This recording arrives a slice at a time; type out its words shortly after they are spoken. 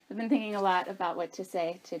I've been thinking a lot about what to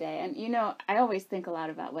say today. And I always think a lot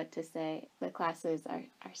about what to say. The classes are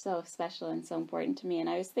so special and so important to me. And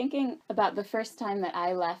I was thinking about the first time that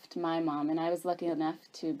I left my mom, and I was lucky enough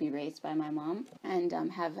to be raised by my mom and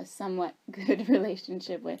have a somewhat good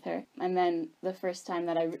relationship with her. And then the first time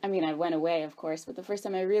that I went away, of course, but the first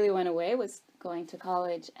time I really went away was going to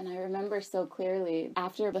college. And I remember so clearly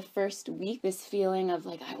after the first week, this feeling of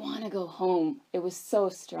like, I want to go home. It was so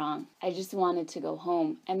strong. I just wanted to go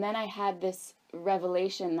home. And then I had this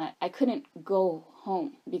revelation that I couldn't go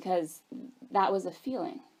home because that was a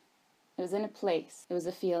feeling. It was in a place. It was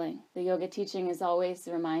a feeling. The yoga teaching is always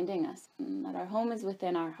reminding us that our home is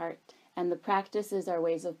within our heart. And the practices are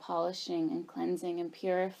ways of polishing and cleansing and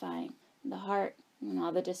purifying the heart. And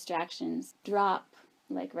all the distractions drop.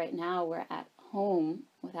 Like right now, we're at home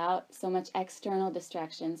without so much external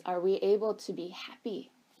distractions. Are we able to be happy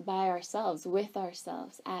by ourselves, with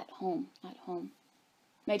ourselves, at home,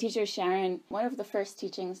 My teacher, Sharon, one of the first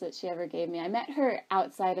teachings that she ever gave me, I met her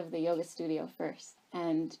outside of the yoga studio first.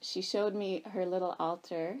 And she showed me her little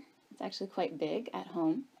altar. It's actually quite big at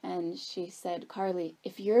home. And she said, Carly,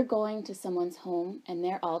 if you're going to someone's home and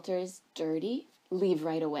their altar is dirty, leave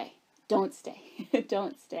right away. Don't stay.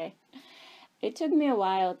 Don't stay. It took me a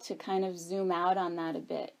while to kind of zoom out on that a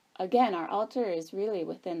bit. Again, our altar is really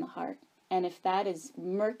within the heart. And if that is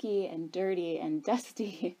murky and dirty and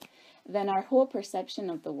dusty, then our whole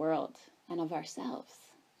perception of the world and of ourselves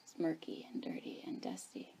is murky and dirty and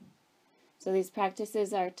dusty. So these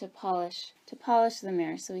practices are to polish the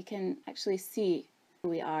mirror so we can actually see who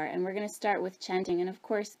we are. And we're going to start with chanting. And of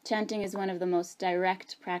course, chanting is one of the most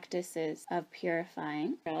direct practices of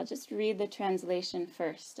purifying. I'll just read the translation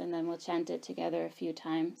first, and then we'll chant it together a few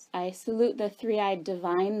times. I salute the three-eyed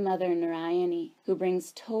Divine Mother Narayani, who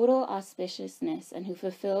brings total auspiciousness and who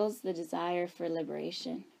fulfills the desire for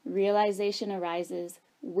liberation. Realization arises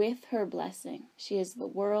with her blessing. She is the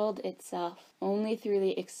world itself. Only through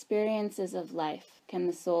the experiences of life can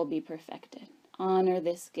the soul be perfected. Honor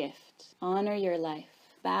this gift. Honor your life.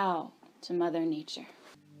 Bow to Mother Nature.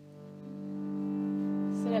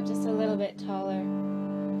 Sit up just a little bit taller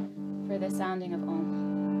for the sounding of Om.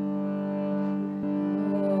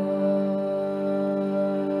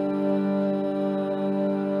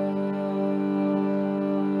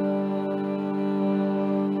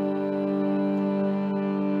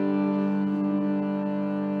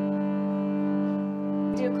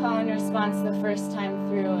 Call and response the first time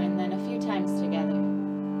through and then a few times together.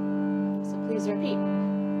 So please repeat.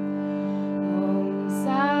 Om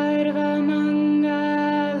Sarva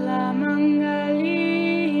Mangala Mangaliye.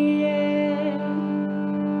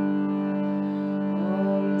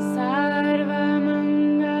 Om Sarva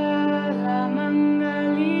Mangala Mangaliye.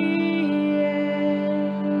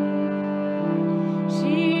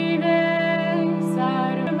 Shive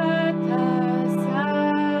Sarvata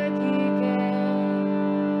Sadhike.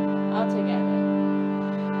 All together.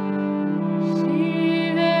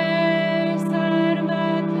 Shive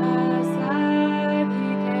Sarvata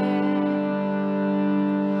Sadhike.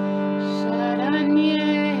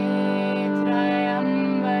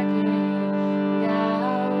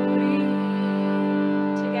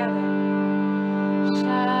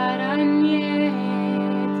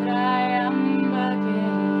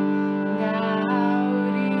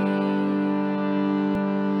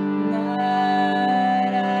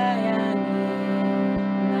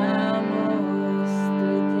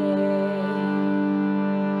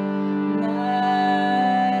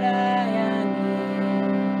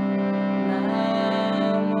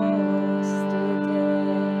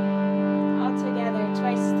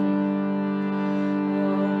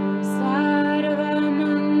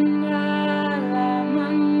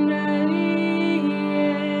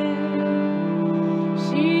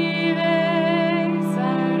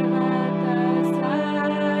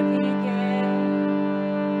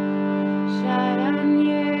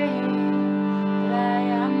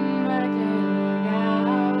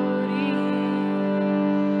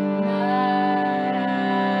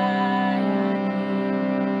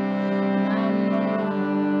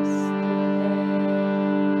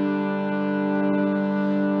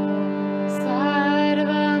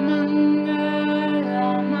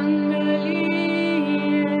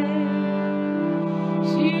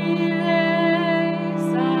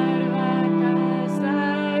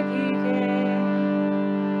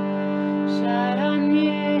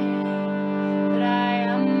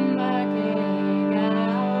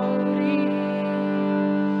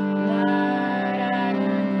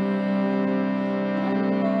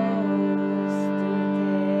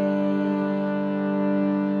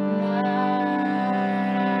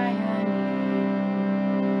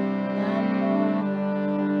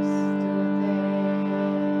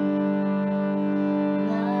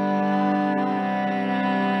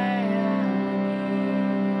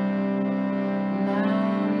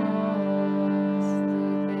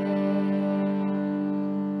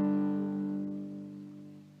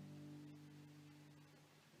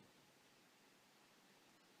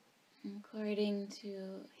 According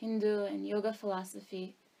to Hindu and yoga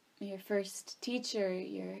philosophy, your first teacher,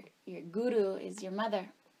 your guru, is your mother.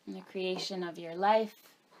 And the creation of your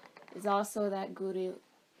life is also that guru.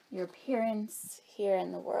 Your appearance here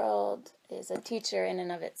in the world is a teacher in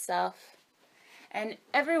and of itself. And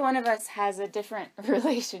every one of us has a different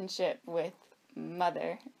relationship with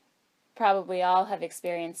mother. Probably all have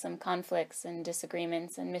experienced some conflicts and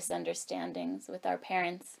disagreements and misunderstandings with our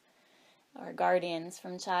parents, our guardians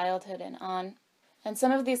from childhood and on. And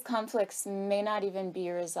some of these conflicts may not even be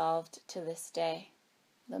resolved to this day.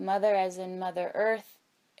 The mother, as in Mother Earth,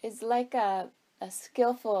 is like a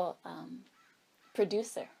skillful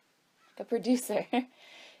producer. A producer.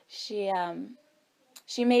 She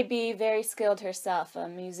may be very skilled herself, a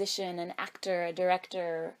musician, an actor, a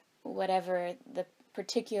director, whatever the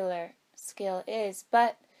particular skill is,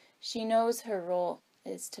 but she knows her role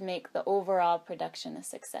is to make the overall production a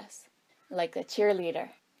success. Like a cheerleader,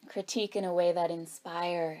 critique in a way that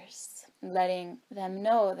inspires, letting them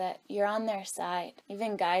know that you're on their side,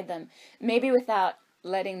 even guide them, maybe without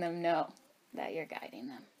letting them know that you're guiding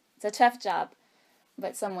them. It's a tough job,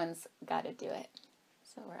 but someone's got to do it.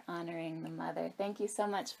 So we're honoring the mother. Thank you so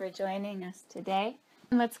much for joining us today.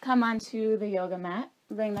 Let's come onto the yoga mat.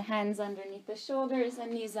 Bring the hands underneath the shoulders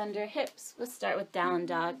and knees under hips. We'll start with down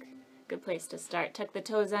dog. Good place to start. Tuck the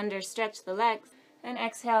toes under, stretch the legs, and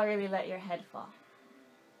exhale, really let your head fall.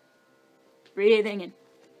 Breathing in.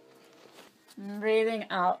 And breathing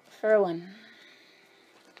out for 1.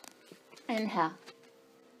 Inhale.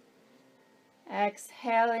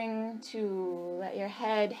 Exhaling 2. Let your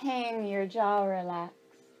head hang, your jaw relax.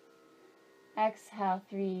 Exhale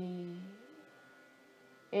 3.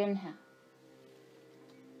 Inhale.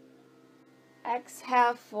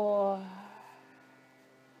 Exhale 4.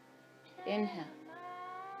 Inhale.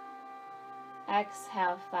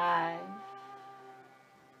 Exhale 5.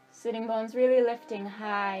 Sitting bones really lifting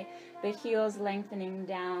high, the heels lengthening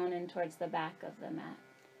down and towards the back of the mat.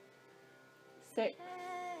 6.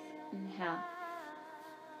 Inhale.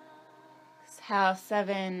 Exhale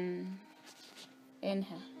 7.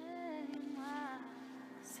 Inhale.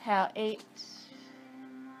 Exhale 8.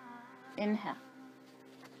 Inhale.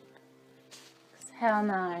 Exhale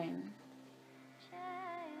 9.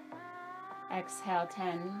 Exhale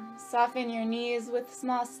 10. Soften your knees with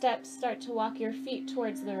small steps. Start to walk your feet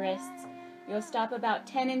towards the wrists. You'll stop about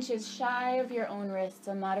 10 inches shy of your own wrists,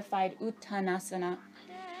 a modified Uttanasana.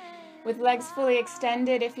 With legs fully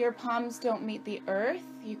extended, if your palms don't meet the earth,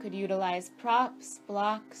 you could utilize props,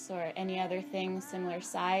 blocks, or any other thing similar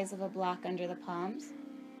size of a block under the palms.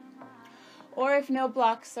 Or if no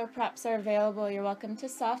blocks or props are available, you're welcome to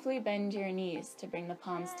softly bend your knees to bring the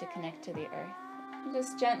palms to connect to the earth.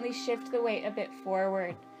 Just gently shift the weight a bit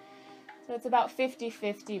forward. So it's about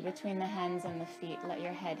 50-50 between the hands and the feet. Let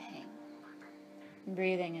your head hang.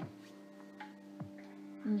 Breathing in.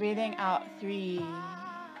 And breathing out 3.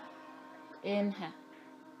 Inhale.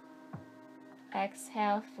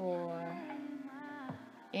 Exhale 4.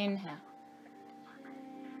 Inhale.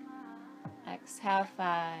 Exhale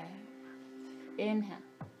 5. Inhale.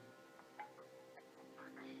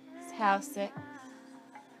 Exhale 6.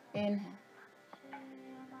 Inhale.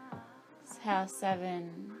 Exhale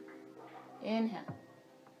 7. Inhale.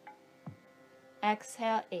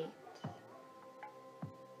 Exhale 8.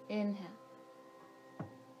 Inhale.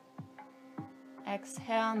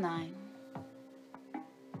 Exhale 9.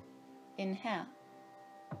 Inhale.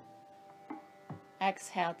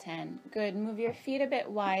 Exhale 10. Good. Move your feet a bit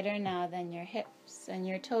wider now than your hips and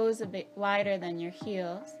your toes a bit wider than your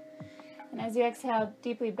heels. And as you exhale,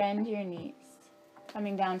 deeply bend your knees,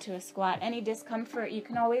 coming down to a squat. Any discomfort, you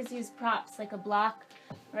can always use props like a block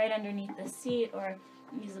right underneath the seat, or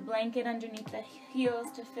use a blanket underneath the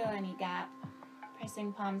heels to fill any gap.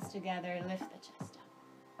 Pressing palms together, lift the chest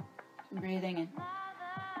up. Breathing in.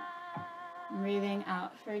 Breathing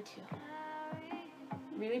out for 2.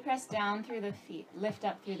 Really press down through the feet. Lift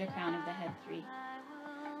up through the crown of the head. 3.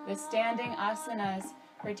 The standing asanas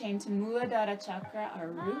pertain to Muladhara Chakra, our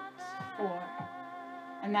root. 4.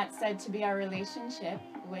 And that's said to be our relationship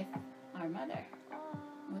with our mother,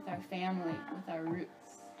 with our family, with our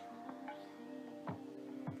roots.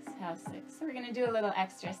 Exhale 6. So we're going to do a little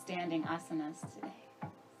extra standing asanas today.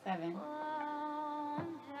 7.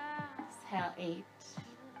 Exhale 8.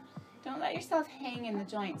 Don't let yourself hang in the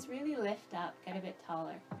joints. Really lift up. Get a bit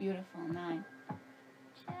taller. Beautiful. 9.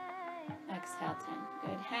 Exhale 10.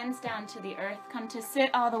 Good. Hands down to the earth. Come to sit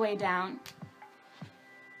all the way down.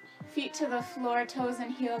 Feet to the floor, toes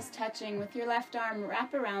and heels touching. With your left arm,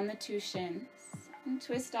 wrap around the 2 shins. And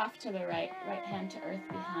twist off to the right. Right hand to earth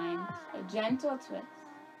behind. A gentle twist.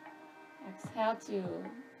 Exhale 2.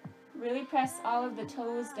 Really press all of the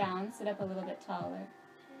toes down. Sit up a little bit taller.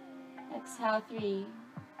 Exhale, 3.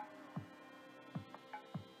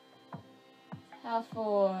 Exhale,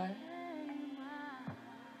 4.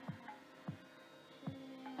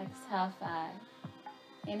 Exhale, 5.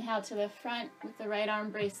 Inhale to the front with the right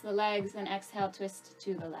arm, brace the legs, and exhale, twist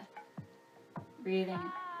to the left. Breathing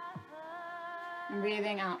in. And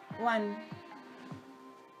breathing out. 1.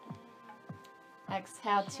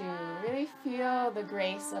 Exhale, 2. Really feel the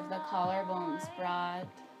grace of the collarbones broad.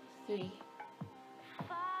 3.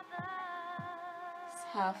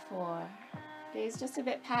 Exhale, 4. Gaze just a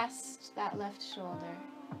bit past that left shoulder.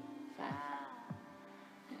 5.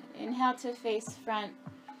 Good. Inhale to face front.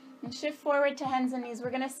 And shift forward to hands and knees.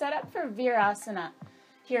 We're going to set up for Virasana,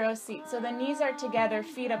 hero seat. So the knees are together,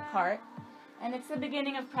 feet apart. And it's the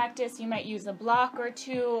beginning of practice. You might use a block or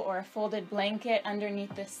two or a folded blanket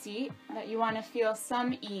underneath the seat, but you want to feel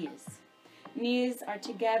some ease. Knees are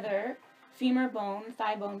together, femur bone,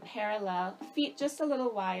 thigh bone parallel, feet just a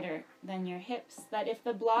little wider than your hips, that if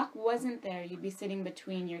the block wasn't there, you'd be sitting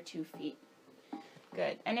between your 2 feet.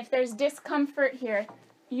 Good. And if there's discomfort here,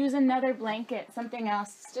 use another blanket, something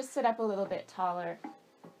else. Just sit up a little bit taller.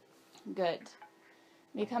 Good.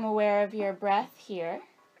 Become aware of your breath here.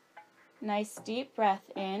 Nice deep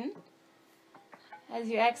breath in. As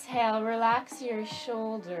you exhale, relax your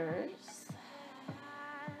shoulders.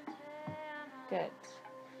 Good.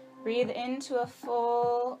 Breathe into a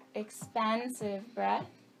full, expansive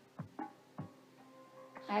breath.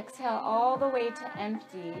 Exhale all the way to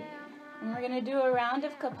empty. And we're going to do a round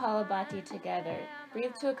of Kapalabhati together.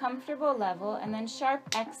 Breathe to a comfortable level and then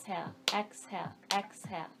sharp exhale. Exhale,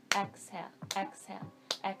 exhale, exhale, exhale,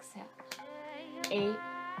 exhale. 8,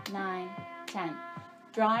 9, 10.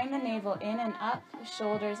 Drawing the navel in and up, the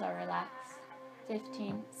shoulders are relaxed.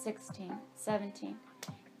 15, 16, 17,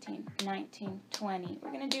 18, 19, 20.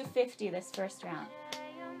 We're going to do 50 this first round.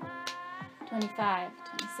 25,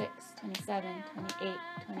 26, 27, 28,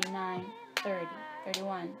 29, 30,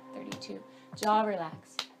 31, 32. Jaw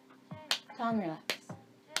relaxed. Tongue relaxed.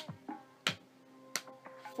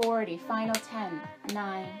 40, final 10,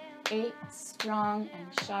 9, 8, strong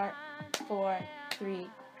and sharp. 4, 3,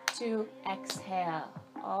 2, exhale,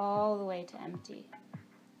 all the way to empty.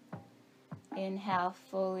 Inhale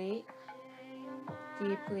fully,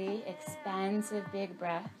 deeply, expansive, big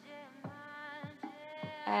breath.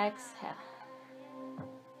 Exhale.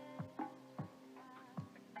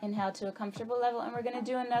 Inhale to a comfortable level, and we're going to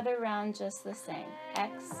do another round just the same.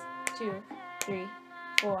 X, 2, 3,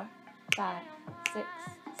 4, 5, 6,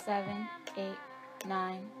 7, 8,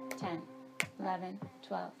 9, 10, 11,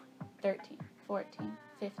 12, 13, 14,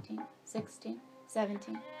 15, 16,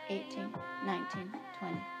 17, 18, 19,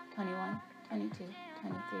 20, 21, 22,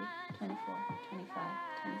 23, 24, 25,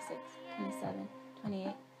 26, 27,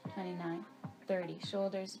 28, 29, 30.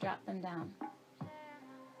 Shoulders, drop them down.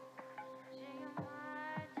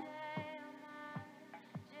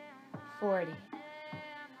 40.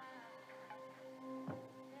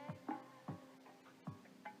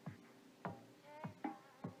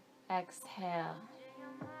 Exhale.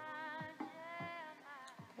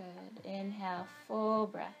 Good. Inhale, full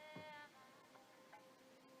breath.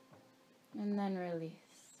 And then release.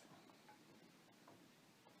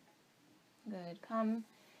 Good. Come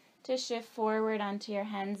to shift forward onto your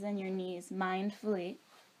hands and your knees mindfully.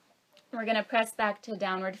 We're going to press back to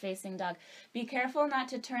downward facing dog. Be careful not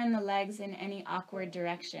to turn the legs in any awkward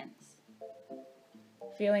directions.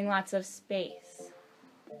 Feeling lots of space.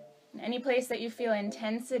 In any place that you feel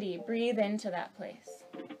intensity, breathe into that place.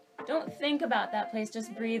 Don't think about that place,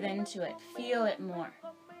 just breathe into it. Feel it more.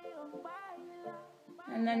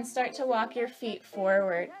 And then start to walk your feet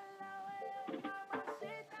forward.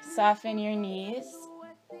 Soften your knees.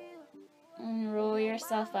 And roll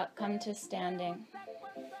yourself up, come to standing.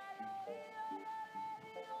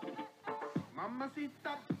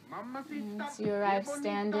 Once you arrive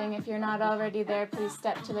standing, if you're not already there, please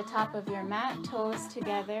step to the top of your mat, toes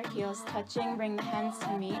together, heels touching, bring the hands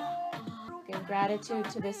to meet. Give gratitude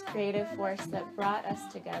to this creative force that brought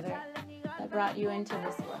us together, that brought you into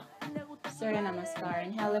this world. Surya Namaskar.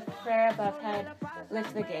 Inhale, lift prayer above head,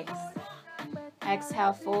 lift the gaze.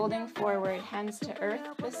 Exhale, folding forward, hands to earth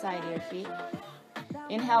beside your feet.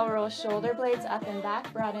 Inhale, roll shoulder blades up and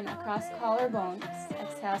back, broaden across collarbones.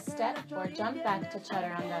 Exhale, step or jump back to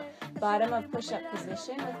Chaturanga. Bottom of push-up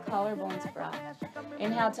position with collarbones broad.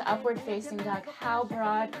 Inhale to upward facing dog. How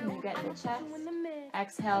broad can you get the chest?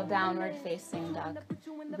 Exhale, downward facing dog.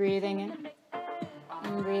 Breathing in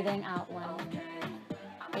and breathing out one.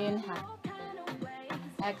 Inhale.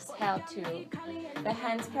 Exhale, 2. The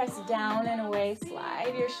hands press down and away.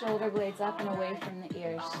 Slide your shoulder blades up and away from the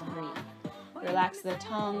ears. 3. Relax the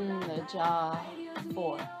tongue, the jaw.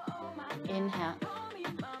 4. Inhale.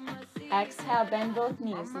 Exhale, bend both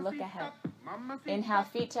knees. Look ahead. Inhale,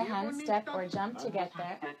 feet to hand, step or jump to get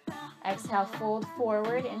there. Exhale, fold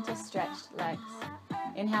forward into stretched legs.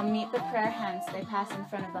 Inhale, meet the prayer hands. They pass in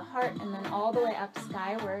front of the heart and then all the way up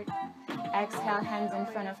skyward. Exhale, hands in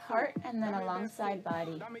front of heart and then alongside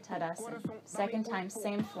body. Tadasana. Second time,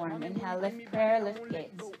 same form. Inhale, lift prayer, lift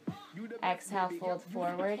gaze. Exhale, fold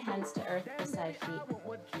forward, hands to earth beside feet.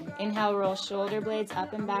 Inhale, roll shoulder blades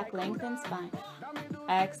up and back, lengthen spine.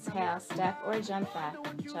 Exhale, step or jump back.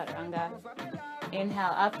 Chaturanga.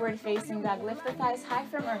 Inhale, upward facing dog. Lift the thighs high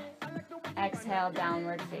from earth. Exhale,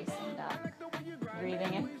 downward facing dog.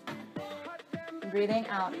 Breathing in. Breathing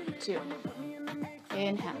out. 2.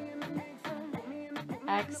 Inhale.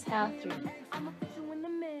 Exhale, 3.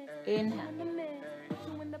 Inhale.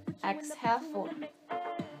 Exhale, 4.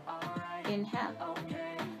 Inhale.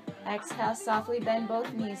 Exhale, softly bend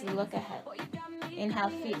both knees. Look ahead. Inhale,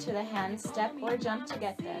 feet to the hands. Step or jump to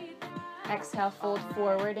get there. Exhale, fold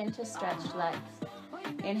forward into stretched legs.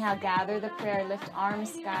 Inhale, gather the prayer. Lift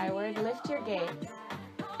arms skyward. Lift your gaze.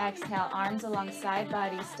 Exhale, arms alongside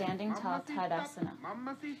body, standing tall, Tadasana.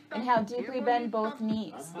 Inhale, deeply bend both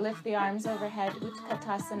knees. Lift the arms overhead,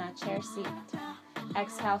 Utkatasana, chair seat.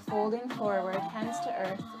 Exhale, folding forward, hands to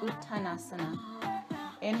earth, Uttanasana.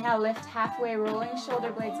 Inhale, lift halfway, rolling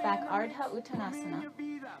shoulder blades back, Ardha Uttanasana.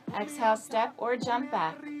 Exhale, step or jump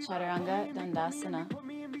back, Chaturanga Dandasana.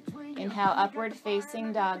 Inhale, upward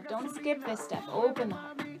facing dog. Don't skip this step, open the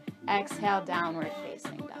heart. Exhale, downward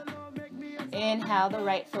facing dog. Inhale, the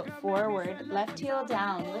right foot forward, left heel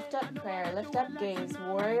down, lift up prayer, lift up gaze,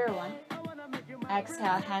 warrior 1.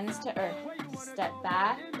 Exhale, hands to earth, step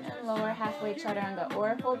back and lower halfway chaturanga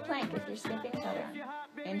or hold plank if you're skipping chaturanga.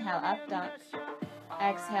 Inhale, up dog.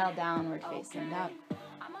 Exhale, downward facing dog.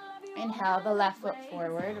 Inhale, the left foot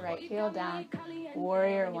forward, right heel down,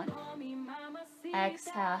 warrior 1.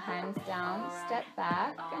 Exhale, hands down, step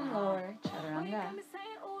back and lower chaturanga.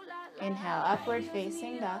 Inhale, upward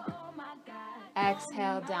facing dog.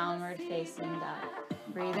 Exhale, downward facing dog.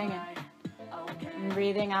 Breathing in. And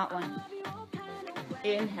breathing out 1.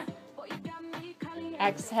 Inhale.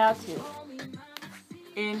 Exhale, 2.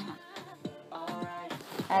 Inhale.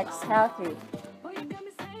 Exhale, 3.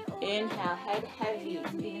 Inhale, head heavy.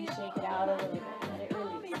 Even shake it out a little bit. Let it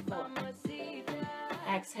release.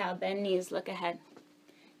 4. Exhale, bend knees, look ahead.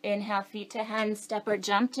 Inhale, feet to hands, step or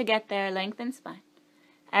jump to get there, lengthen spine.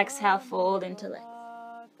 Exhale, fold into legs.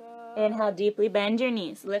 Inhale, deeply bend your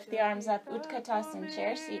knees. Lift the arms up, Utkatasana,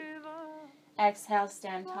 chair seat. Exhale,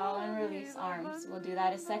 stand tall and release arms. We'll do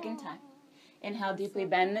that a second time. Inhale, deeply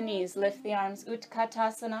bend the knees. Lift the arms,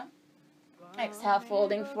 Utkatasana. Exhale,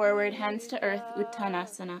 folding forward, hands to earth,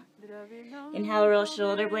 Uttanasana. Inhale, roll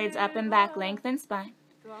shoulder blades up and back, lengthen spine.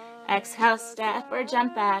 Exhale, step or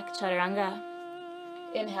jump back, Chaturanga.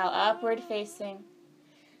 Inhale, upward facing.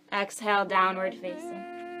 Exhale, downward facing.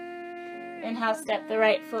 Inhale, step the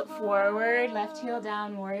right foot forward, left heel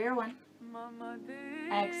down, warrior 1.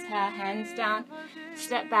 Exhale, hands down,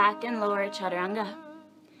 step back and lower chaturanga.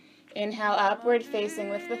 Inhale, upward facing,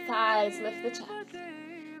 lift the thighs, lift the chest.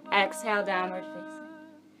 Exhale, downward facing.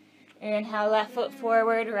 Inhale, left foot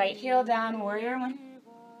forward, right heel down, warrior 1.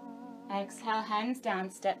 Exhale, hands down,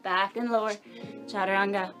 step back and lower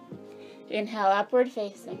chaturanga. Inhale, upward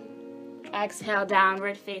facing. Exhale,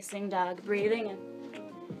 downward facing dog. Breathing in.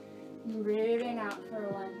 Breathing out for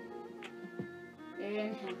 1.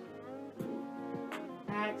 Inhale.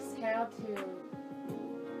 Exhale, 2.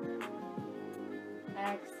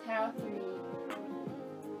 Exhale, 3.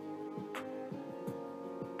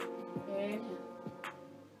 Inhale.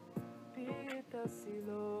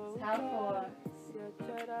 Exhale, 4.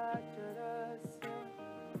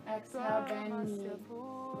 Exhale, bend knee.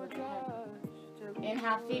 Look ahead.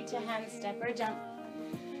 Inhale, feet to hands, step or jump.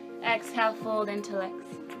 Exhale, fold into legs.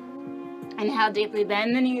 Inhale, deeply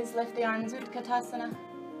bend the knees, lift the arms, Utkatasana.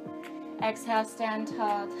 Exhale, stand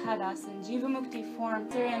tall, Tadasana, Jivamukti form,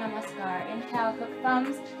 Surya Namaskar. Inhale, hook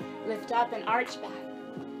thumbs, lift up and arch back.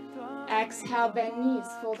 Exhale, bend knees,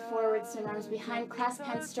 fold forward, swing arms behind, clasp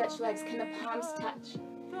hands, stretch legs, can the palms touch?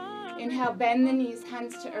 Inhale, bend the knees,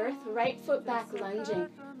 hands to earth, right foot back, lunging,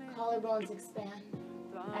 collarbones expand.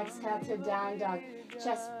 Exhale to down dog,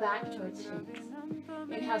 chest back towards shins.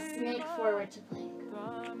 Inhale, snake forward to plank.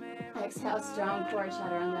 Exhale, strong core,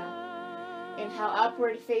 chaturanga. Inhale,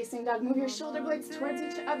 upward facing dog. Move your shoulder blades towards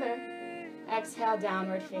each other. Exhale,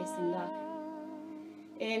 downward facing dog.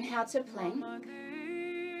 Inhale to plank.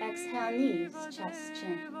 Exhale, knees, chest,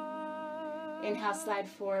 chin. Inhale, slide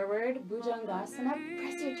forward, Bhujangasana.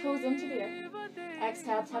 Press your toes into the earth.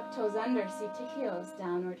 Exhale, tuck toes under, seat to heels,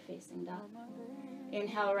 downward facing dog.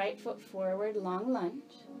 Inhale, right foot forward, long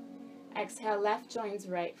lunge. Exhale, left joins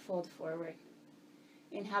right, fold forward.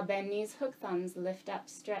 Inhale, bend knees, hook thumbs, lift up,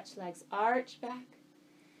 stretch legs, arch back.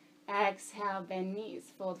 Exhale, bend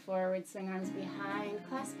knees, fold forward, swing arms behind,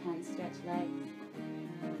 clasp hands, stretch legs.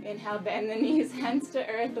 Inhale, bend the knees, hands to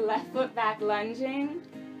earth, left foot back, lunging.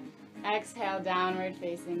 Exhale, downward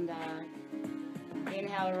facing dog.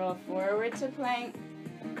 Inhale, roll forward to plank.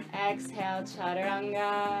 Exhale,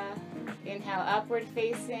 chaturanga. Inhale, upward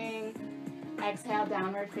facing. Exhale,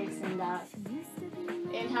 downward facing dog.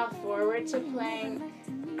 Inhale, forward to plank.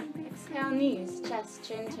 Exhale, knees, chest,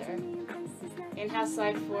 chin to earth. Inhale,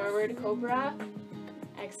 slide forward, cobra.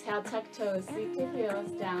 Exhale, tuck toes, seat to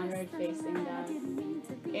heels, downward facing dog.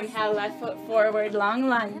 Inhale, left foot forward, long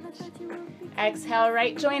lunge. Exhale,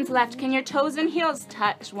 right joins left. Can your toes and heels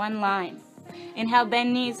touch? One line. Inhale,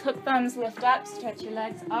 bend knees, hook thumbs, lift up, stretch your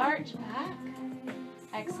legs, arch back.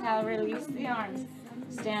 Exhale, release the arms,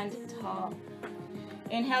 stand tall.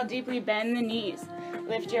 Inhale, deeply bend the knees.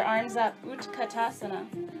 Lift your arms up, Utkatasana.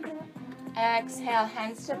 Exhale,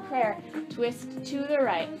 hands to prayer. Twist to the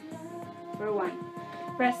right for 1.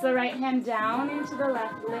 Press the right hand down into the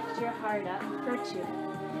left. Lift your heart up for 2.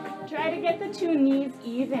 Try to get the 2 knees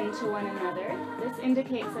even to one another. This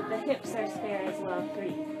indicates that the hips are spare as well.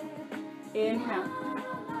 3. Inhale.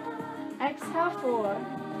 Exhale, 4.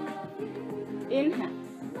 Inhale.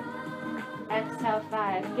 Exhale,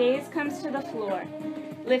 5. Gaze comes to the floor.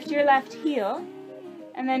 Lift your left heel,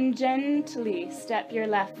 and then gently step your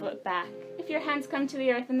left foot back. If your hands come to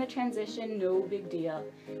the earth in the transition, no big deal.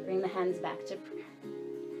 Bring the hands back to prayer.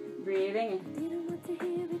 Breathing in.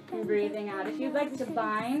 And breathing out. If you'd like to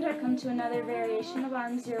bind or come to another variation of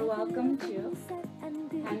arms, you're welcome to.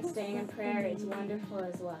 Hand staying in prayer is wonderful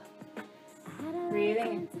as well.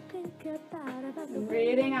 Breathing in. And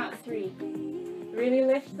breathing out. 3. Really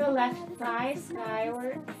lift the left thigh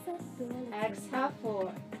skyward. Exhale,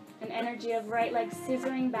 4. An energy of right leg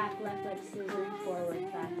scissoring back, left leg scissoring forward.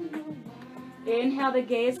 5. Inhale, the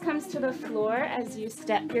gaze comes to the floor as you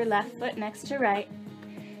step your left foot next to right.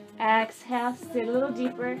 Exhale, sit a little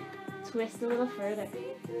deeper, twist a little further.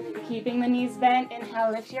 Keeping the knees bent,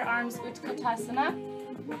 inhale, lift your arms, Utkatasana.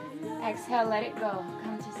 Exhale, let it go.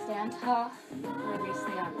 Come to stand tall, release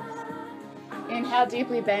the arms. Inhale,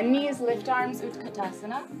 deeply bend knees, lift arms,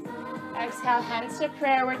 Utkatasana. Exhale, hands to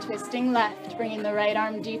prayer, we're twisting left, bringing the right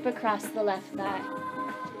arm deep across the left thigh.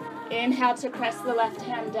 Inhale to press the left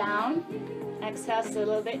hand down. Exhale, sit a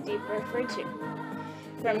little bit deeper for 2.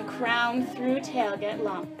 From crown through tail, get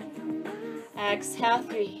long. Exhale,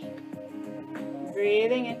 3.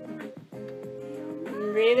 Breathing in.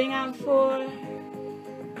 Breathing out, 4.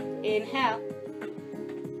 Inhale.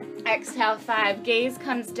 Exhale, 5. Gaze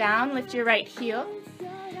comes down, lift your right heel,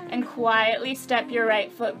 and quietly step your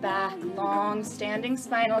right foot back. Long standing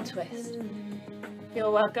spinal twist.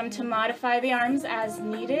 Feel welcome to modify the arms as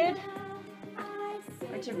needed,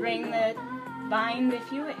 or to bring the bind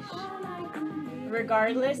if you wish.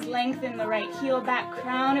 Regardless, lengthen the right heel back,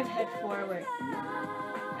 crown of head forward.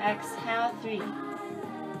 Exhale, 3.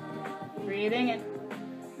 Breathing in.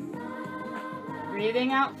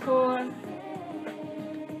 Breathing out, 4.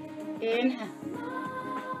 Inhale.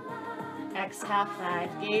 Exhale,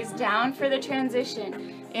 5. Gaze down for the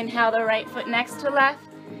transition. Inhale the right foot next to left.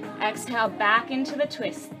 Exhale back into the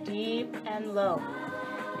twist, deep and low.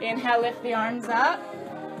 Inhale, lift the arms up.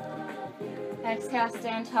 Exhale,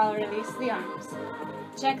 stand tall, release the arms.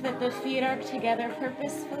 Check that the feet are together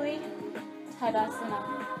purposefully.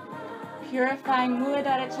 Tadasana. Purifying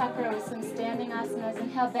Muladhara Chakra with some standing asanas.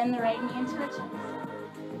 Inhale, bend the right knee into the chest.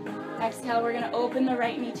 Exhale, we're going to open the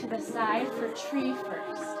right knee to the side for tree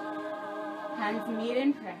first. Hands meet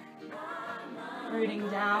in prayer. Rooting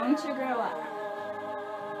down to grow up.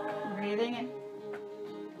 Breathing in.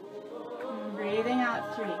 Breathing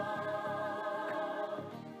out, 3.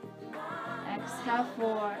 Exhale,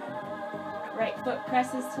 4. Right foot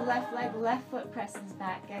presses to left leg, left foot presses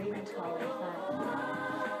back. Get even taller,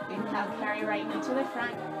 5. Inhale, carry right knee to the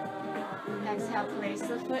front. Exhale, place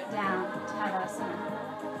the foot down, Tadasana.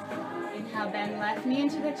 Inhale, bend left knee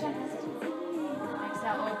into the chest.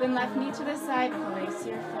 Exhale, open left knee to the side, place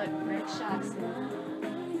your foot, Vrikshasana.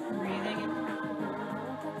 Breathing in.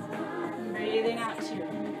 Breathing out, 2.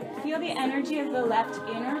 Feel the energy of the left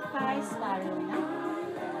inner thigh spiraling up.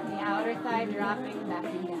 The outer thigh dropping back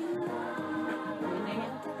and down. Breathing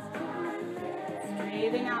in.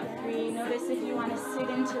 Breathing out, 3. Notice if you want to sit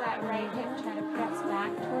into that right hip, try to press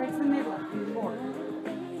back towards the midline. 4.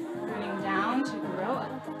 down to grow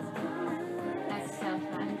up. Exhale,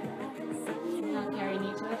 5. Inhale, carry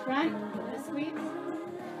knee to the front, give it a squeeze.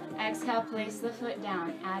 Exhale, place the foot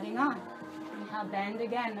down, adding on. Inhale, bend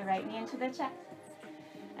again, the right knee into the chest.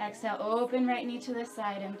 Exhale, open right knee to the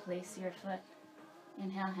side and place your foot.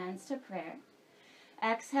 Inhale, hands to prayer.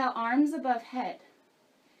 Exhale, arms above head.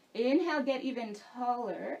 Inhale, get even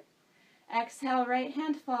taller. Exhale, right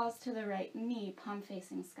hand falls to the right knee, palm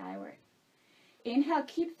facing skyward. Inhale,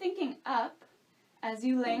 keep thinking up as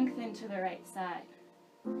you lengthen to the right side.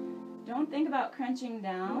 Don't think about crunching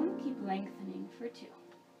down, keep lengthening for 2.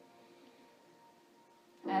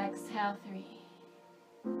 Exhale, 3.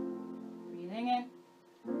 Breathing in.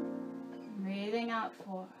 Breathing out,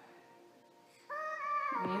 4.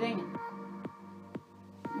 Breathing in.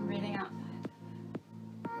 Breathing out,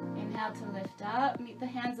 5. Inhale to lift up, meet the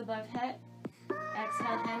hands above head.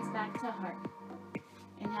 Exhale, hands back to heart.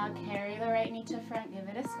 Inhale, carry the right knee to front, give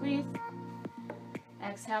it a squeeze.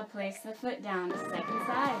 Exhale, place the foot down, second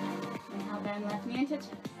side. Inhale, bend left knee into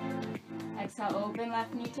chest. Exhale, open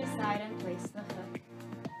left knee to side and place the foot.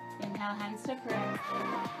 Inhale, hands to prayer.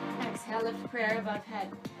 Exhale, lift prayer above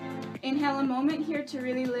head. Inhale, a moment here to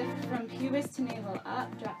really lift from pubis to navel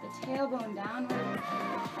up. Drop the tailbone downward.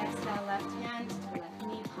 Exhale, left hand to left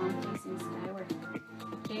knee, palm facing skyward.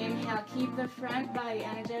 Inhale, keep the front body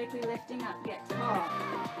energetically lifting up. Get tall.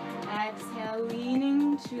 Exhale,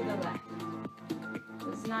 leaning to the left.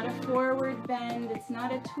 It's not a forward bend. It's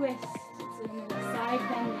not a twist. It's a side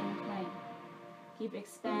bending plane. Keep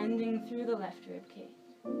expanding through the left rib cage.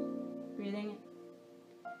 Breathing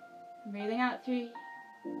in. Breathing out, 3.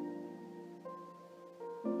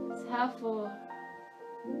 Exhale, 4.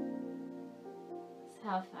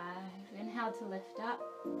 Exhale, 5. Inhale to lift up.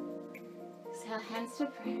 Exhale, hands to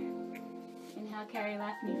prayer. Inhale, carry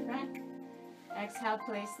left knee front. Exhale,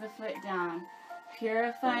 place the foot down.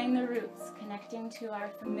 Purifying the roots, connecting to our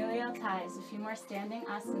familial ties. A few more standing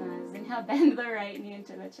asanas. Inhale, bend the right knee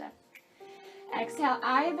into the chest. Exhale,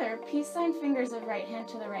 either peace sign fingers of right hand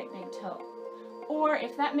to the right big toe. Or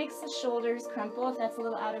if that makes the shoulders crumple, if that's a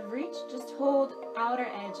little out of reach, just hold outer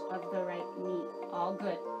edge of the right knee. All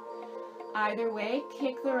good. Either way,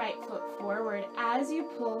 kick the right foot forward as you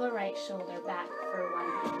pull the right shoulder back for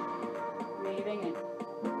 1. Breathing in.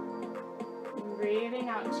 Breathing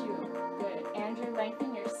out, 2. Good. Andrew,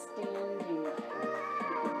 lengthen your standing leg.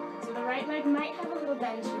 So the right leg might have a little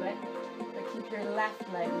bend to it, but keep your left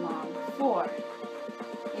leg long. 4.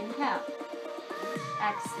 Inhale.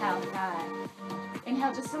 Exhale, 5.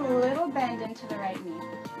 Inhale, just a little bend into the right knee.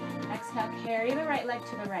 Exhale, carry the right leg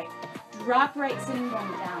to the right. Drop right sitting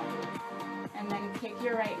bone down. And then kick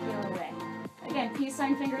your right heel away. Again, peace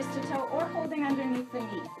sign fingers to toe or holding underneath the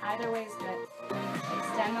knee. Either way is good.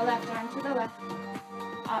 Extend the left arm to the left.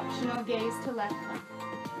 Optional gaze to left thumb.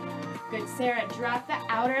 Good, Sarah. Drop the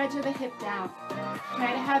outer edge of the hip down.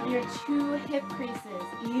 Try to have your 2 hip creases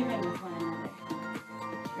even with one another.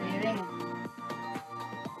 Breathing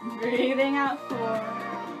in. Breathing out, 4.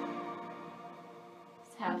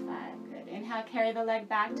 Exhale, 5. Good. Inhale, carry the leg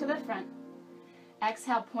back to the front.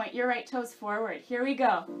 Exhale, point your right toes forward. Here we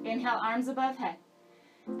go. Inhale, arms above head.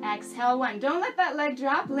 Exhale, 1. Don't let that leg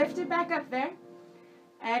drop. Lift it back up there.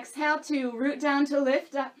 Exhale, 2. Root down to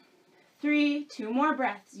lift up. 3. 2 more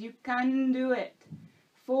breaths. You can do it.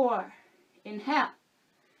 4. Inhale.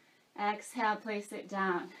 Exhale, place it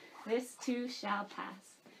down. This too shall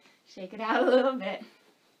pass. Shake it out a little bit.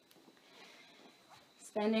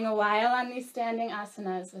 Spending a while on these standing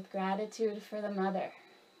asanas with gratitude for the mother.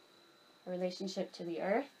 A relationship to the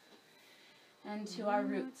earth and to our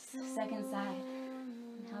roots. Second side.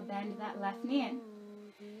 Inhale, bend that left knee in.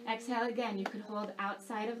 Exhale again. You could hold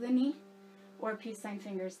outside of the knee or peace sign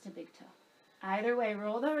fingers to big toe. Either way,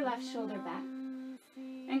 roll the left shoulder back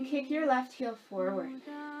and kick your left heel forward.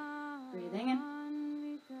 Breathing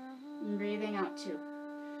in and breathing out, 2.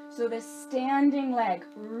 So the standing leg,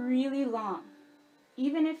 really long.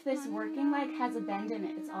 Even if this working leg has a bend in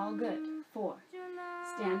it, it's all good. 4.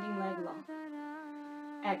 Standing leg long.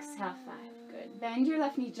 Exhale, 5. Good. Bend your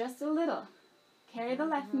left knee just a little. Carry the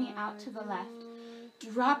left knee out to the left,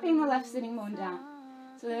 dropping the left sitting bone down.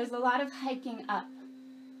 So there's a lot of hiking up.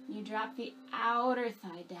 You drop the outer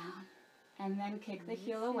thigh down and then kick the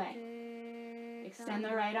heel away. Extend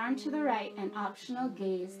the right arm to the right and optional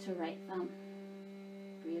gaze to right thumb.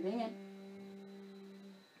 Breathing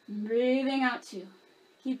in. Breathing out, 2.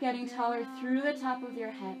 Keep getting taller through the top of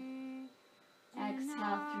your head.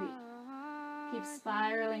 Exhale, 3. Keep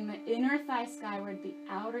spiraling the inner thigh skyward, the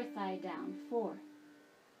outer thigh down. 4.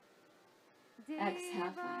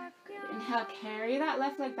 Exhale, 5. Good. Inhale, carry that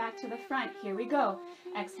left leg back to the front. Here we go.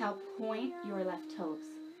 Exhale, point your left toes.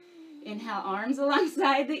 Inhale, arms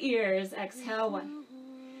alongside the ears. Exhale, 1.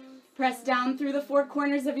 Press down through the 4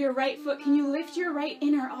 corners of your right foot. Can you lift your right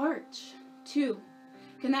inner arch? 2.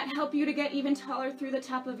 Can that help you to get even taller through the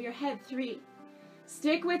top of your head? 3.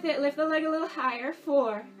 Stick with it. Lift the leg a little higher.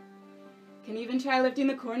 4. Can even try lifting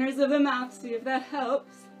the corners of the mouth. See if that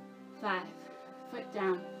helps. 5. Foot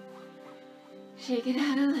down. Shake it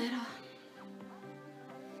out a little.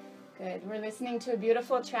 Good. We're listening to a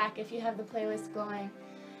beautiful track, if you have the playlist going.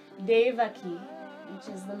 Devaki, which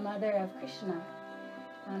is the mother of Krishna,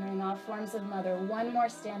 honoring all forms of mother. 1 more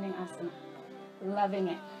standing asana. Loving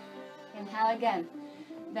it. Inhale again.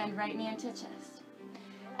 Bend right knee into chest.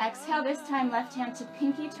 Exhale, this time left hand to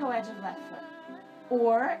pinky toe edge of left foot.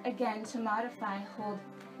 Or, again, to modify, hold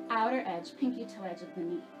outer edge, pinky toe edge of the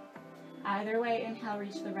knee. Either way, inhale,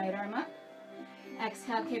 reach the right arm up.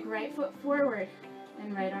 Exhale, kick right foot forward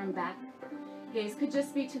and right arm back. Gaze could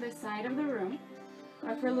just be to the side of the room,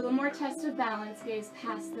 or for a little more test of balance, gaze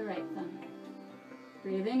past the right thumb.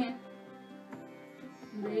 Breathing in.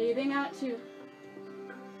 Breathing out 2.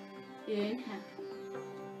 Inhale.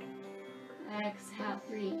 Exhale,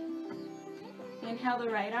 3. Inhale the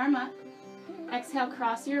right arm up. Exhale,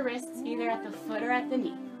 cross your wrists either at the foot or at the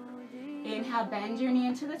knee. Inhale, bend your knee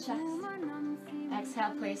into the chest.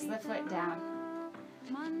 Exhale, place the foot down.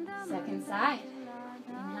 Second side.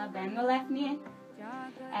 Inhale, bend the left knee in.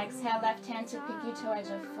 Exhale, left hand to pinky toe edge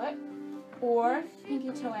of foot or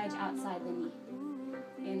pinky toe edge outside the knee.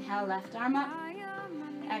 Inhale, left arm up.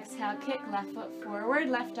 Exhale, kick left foot forward,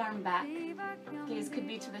 left arm back. Gaze could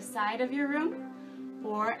be to the side of your room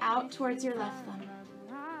or out towards your left thumb.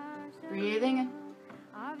 Breathing in.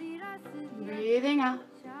 Breathing out.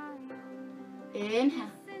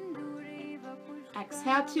 Inhale.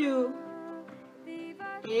 Exhale, 2.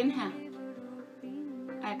 Inhale.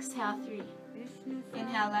 Exhale, 3.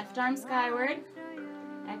 Inhale, left arm skyward.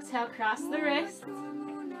 Exhale, cross the wrists.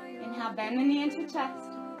 Inhale, bend the knee into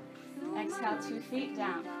chest. Exhale, 2 feet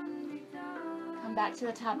down. Come back to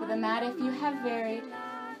the top of the mat if you have varied,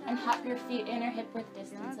 and hop your feet inner hip width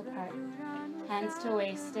distance apart. Hands to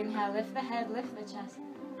waist. Inhale, lift the head, lift the chest,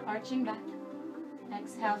 arching back.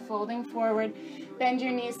 Exhale, folding forward. Bend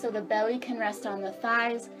your knees so the belly can rest on the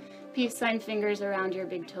thighs. Peace sign fingers around your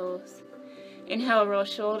big toes. Inhale, roll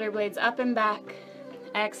shoulder blades up and back.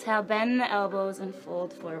 Exhale, bend the elbows and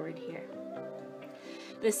fold forward here.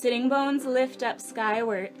 The sitting bones lift up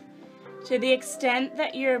skyward to the extent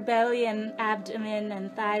that your belly and abdomen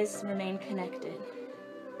and thighs remain connected.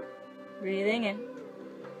 Breathing in.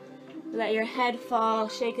 Let your head fall.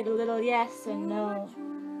 Shake it a little, yes and no.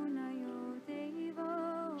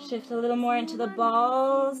 Shift a little more into the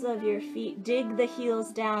balls of your feet. Dig the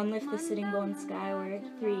heels down. Lift the sitting bones skyward.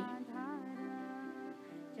 3.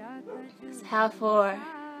 Exhale, 4.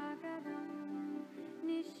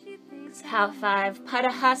 Exhale, 5.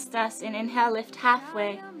 Padahastasana. Inhale, lift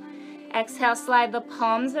halfway. Exhale, slide the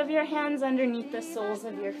palms of your hands underneath the soles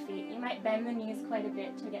of your feet. You might bend the knees quite a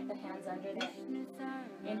bit to get the hands under there.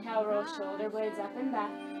 Inhale, roll shoulder blades up and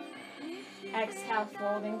back. Exhale,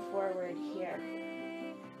 folding forward here.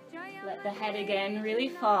 Let the head again really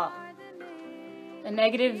fall. The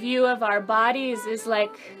negative view of our bodies is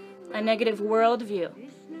like a negative world view.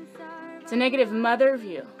 It's a negative mother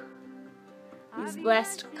view. These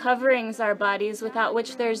blessed coverings are bodies without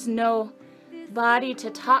which there's no body to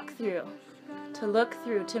talk through, to look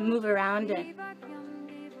through, to move around in.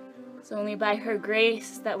 It's only by her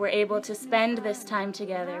grace that we're able to spend this time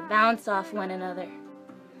together, bounce off one another,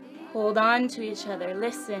 hold on to each other,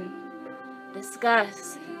 listen,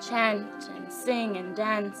 discuss, chant, and sing, and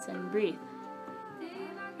dance, and breathe.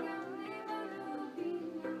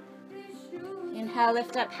 Inhale,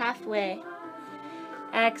 lift up halfway.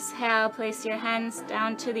 Exhale, place your hands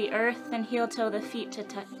down to the earth and heel-toe the feet to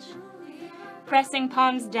touch. Pressing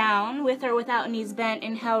palms down, with or without knees bent.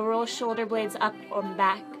 Inhale, roll shoulder blades up or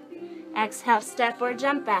back. Exhale, step or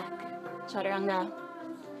jump back. Chaturanga.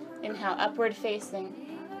 Inhale, upward facing.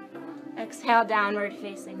 Exhale, downward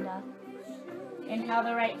facing dog. Inhale,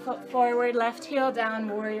 the right foot forward, left heel down,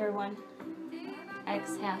 warrior 1.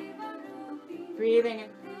 Exhale. Breathing in.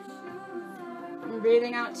 And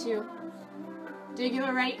breathing out 2. Dig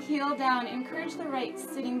your right heel down. Encourage the right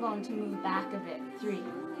sitting bone to move back a bit. 3.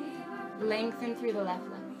 Lengthen through the left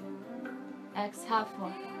leg. Exhale,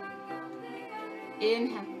 4.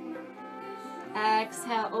 Inhale.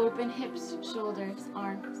 Exhale, open hips, shoulders,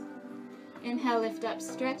 arms. Inhale, lift up,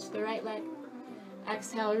 stretch the right leg.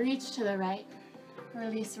 Exhale, reach to the right.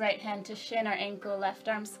 Release right hand to shin or ankle, left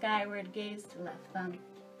arm skyward, gaze to left thumb.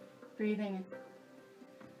 Breathing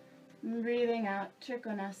in. Breathing out,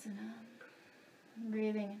 Trikonasana.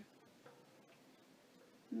 Breathing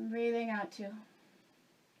Breathing out 2.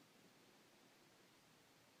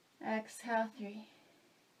 Exhale 3.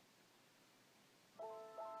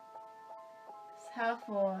 Exhale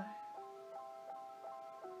 4.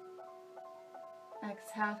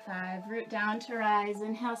 Exhale 5. Root down to rise.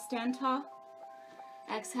 Inhale, stand tall.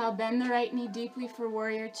 Exhale, bend the right knee deeply for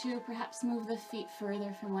warrior 2. Perhaps move the feet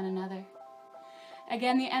further from one another.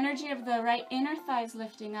 Again, the energy of the right inner thigh is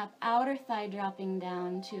lifting up, outer thigh dropping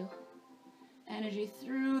down 2. Energy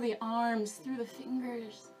through the arms, through the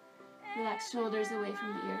fingers. Relax shoulders away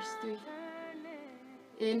from the ears. 3.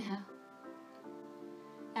 Inhale.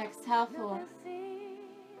 Exhale 4.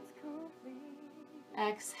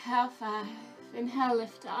 Exhale 5. Inhale,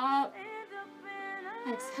 lift up.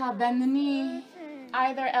 Exhale, bend the knee.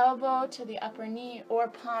 Either elbow to the upper knee or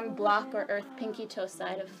palm block or earth, pinky toe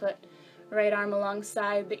side of foot. Right arm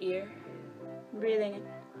alongside the ear. Breathing in.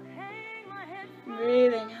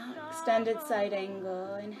 Breathing out. Extended side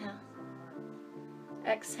angle. Inhale.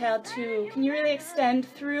 Exhale 2. Can you really extend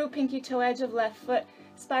through pinky toe edge of left foot?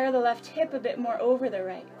 Spiral the left hip a bit more over the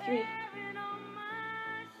right. 3.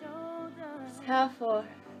 Exhale 4.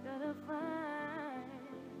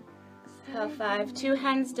 Exhale 5. 2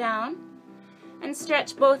 hands down and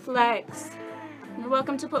stretch both legs. You're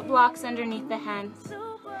welcome to put blocks underneath the hands.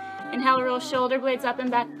 Inhale, roll shoulder blades up and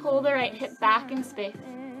back. Pull the right hip back in space.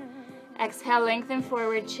 Exhale, lengthen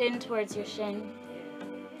forward, chin towards your shin.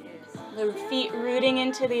 The feet rooting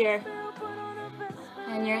into the earth.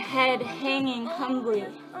 And your head hanging humbly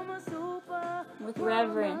with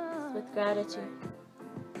reverence, with gratitude.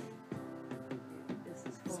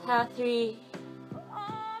 Exhale 3.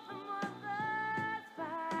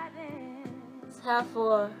 Exhale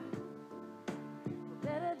 4.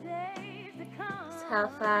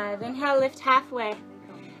 Exhale 5. Inhale, lift halfway.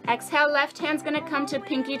 Exhale, left hand's going to come to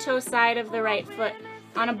pinky toe side of the right foot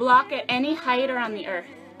on a block at any height or on the earth.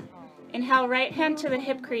 Inhale, right hand to the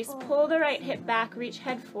hip crease. Pull the right hip back, reach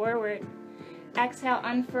head forward. Exhale,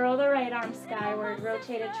 unfurl the right arm skyward,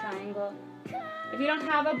 rotate a triangle. If you don't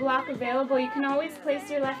have a block available, you can always place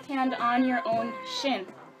your left hand on your own shin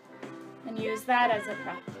and use that as a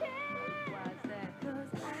prop.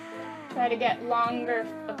 Try to get longer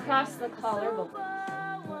across the collarbone.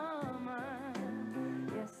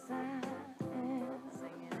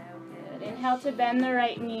 Good. Inhale to bend the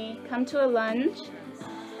right knee. Come to a lunge.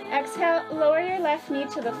 Exhale, lower your left knee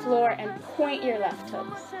to the floor and point your left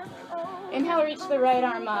toes. Inhale, reach the right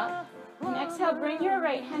arm up. And exhale, bring your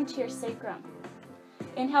right hand to your sacrum.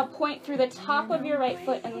 Inhale, point through the top of your right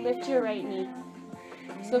foot and lift your right knee.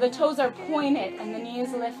 So the toes are pointed and the knee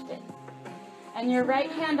is lifted. And your right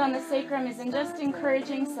hand on the sacrum is just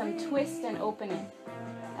encouraging some twist and opening.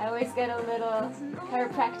 I always get a little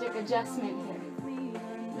chiropractic adjustment here.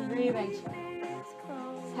 Breathe into it.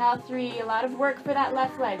 Exhale 3, a lot of work for that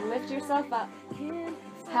left leg. Lift yourself up.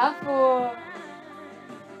 Exhale 4.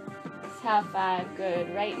 Exhale 5,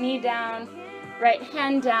 good. Right knee down, right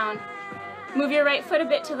hand down. Move your right foot a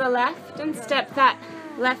bit to the left and step that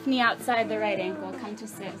left knee outside the right ankle. Come to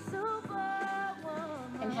sit.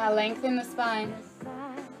 Inhale, lengthen the spine.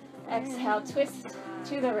 Exhale, twist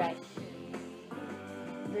to the right.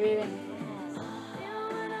 Breathing.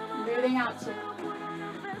 Breathing out 2.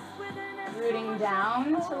 Rooting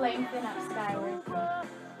down to lengthen up skyward.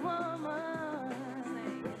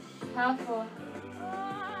 Exhale 4.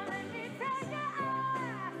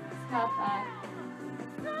 Exhale 5.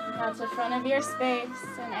 Inhale to front of your space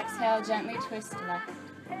and exhale, gently twist left.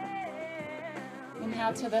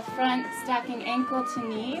 Inhale to the front, stacking ankle to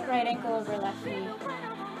knee, right ankle over left knee.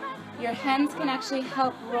 Your hands can actually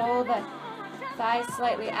help roll the thighs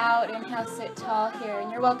slightly out. Inhale, sit tall here.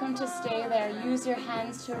 And you're welcome to stay there. Use your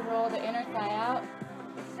hands to roll the inner thigh out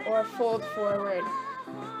or fold forward.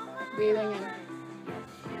 Breathing in.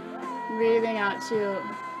 Breathing out 2.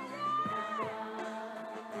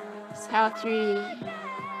 Exhale 3.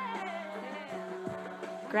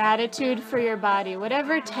 Gratitude for your body.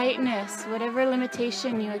 Whatever tightness, whatever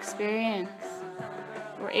limitation you experience,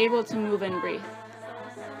 we're able to move and breathe.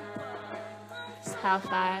 Exhale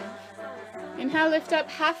 5. Inhale, lift up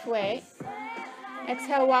halfway.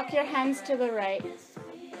 Exhale, walk your hands to the right.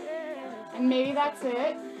 And maybe that's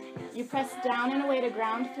it. You press down in a way to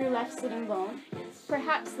ground through left sitting bone.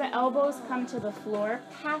 Perhaps the elbows come to the floor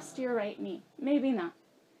past your right knee. Maybe not.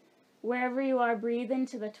 Wherever you are, breathe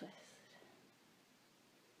into the twist.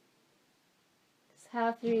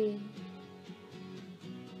 Exhale 3.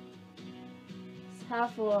 Exhale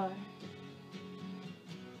 4.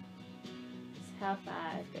 Exhale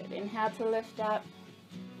 5. Good. Inhale to lift up.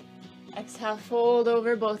 Exhale, fold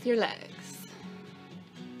over both your legs.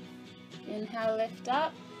 Inhale, lift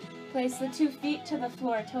up. Place the 2 feet to the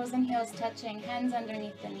floor, toes and heels touching, hands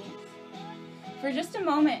underneath the knees. For just a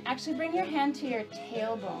moment, actually bring your hand to your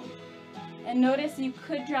tailbone. And notice you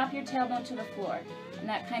could drop your tailbone to the floor. And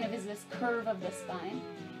that kind of is this curve of the spine.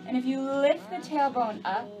 And if you lift the tailbone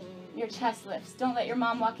up, your chest lifts. Don't let your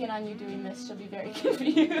mom walk in on you doing this. She'll be very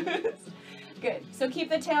confused. Good. So keep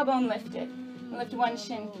the tailbone lifted. Lift one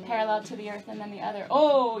shin parallel to the earth and then the other.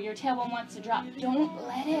 Oh, your tailbone wants to drop. Don't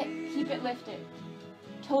let it. Keep it lifted.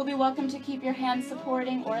 Totally welcome to keep your hands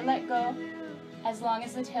supporting or let go as long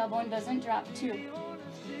as the tailbone doesn't drop. 2.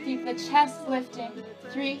 Keep the chest lifting.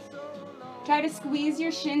 3. Try to squeeze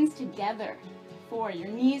your shins together. 4. Your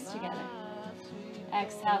knees together.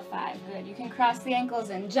 Exhale, 5. Good. You can cross the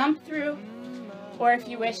ankles and jump through. Or if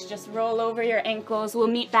you wish, just roll over your ankles. We'll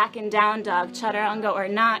meet back in down dog. Chaturanga or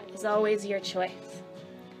not is always your choice.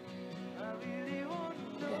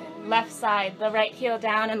 Good. Left side, the right heel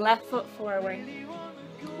down and left foot forward.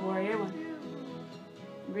 Warrior 1.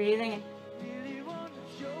 Breathing in.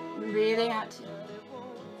 Breathing out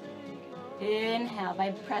 2. Inhale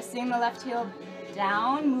by pressing the left heel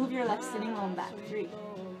down. Move your left sitting bone back. 3.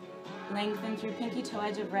 Lengthen through pinky toe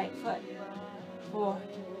edge of right foot. 4.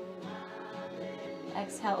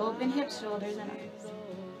 Exhale, open hips, shoulders, and arms.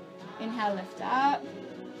 Inhale, lift up.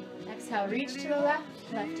 Exhale, reach to the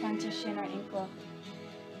left. Left hand to shin or ankle.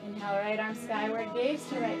 Inhale, right arm skyward, gaze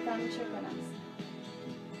to right thumb, Trikonasana.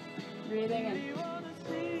 Breathing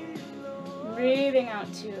in. Breathing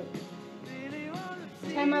out 2.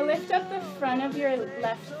 Tema, lift up the front of your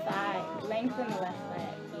left thigh. Lengthen the left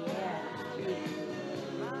leg. Yeah. 3.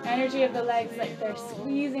 Energy of the legs like they're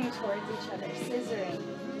squeezing towards each other, scissoring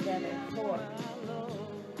together. 4.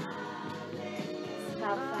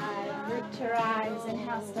 Exhale, 5. Root to rise.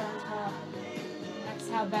 Inhale, stand tall.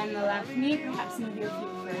 Exhale, bend the left knee. Perhaps move your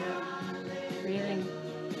feet further. Breathing.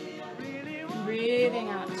 Breathing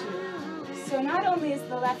out 2. So not only is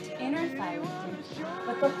the left inner thigh lifting,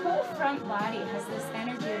 but the whole front body has this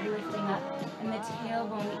energy of lifting up, and the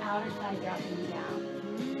tailbone, the outer thigh dropping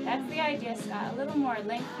down. That's the idea, Scott. A little more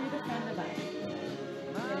length through the front of the body.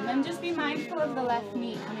 Good. And then just be mindful of the left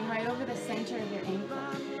knee coming right over the center of your ankle.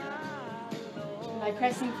 By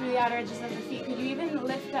pressing through the outer edges of the feet, could you even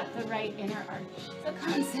lift up the right inner arch? The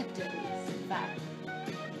concept at least. 5.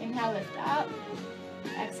 Inhale, lift up.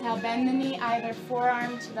 Exhale, bend the knee, either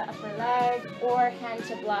forearm to the upper leg or hand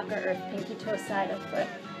to block or earth, pinky toe side of foot.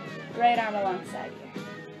 Right arm alongside here.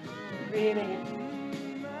 Breathing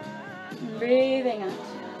in. Breathing out.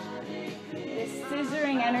 This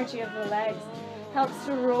scissoring energy of the legs helps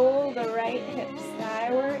to roll the right hip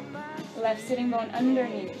skyward, the left sitting bone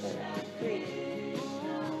underneath the right. 3.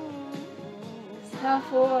 Exhale,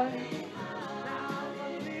 4.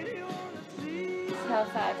 Exhale,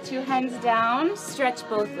 5. 2 hands down, stretch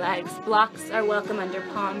both legs. Blocks are welcome under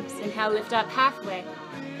palms. Inhale, lift up halfway.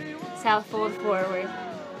 Exhale, fold forward.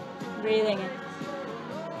 Breathing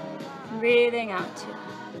in. Breathing out 2.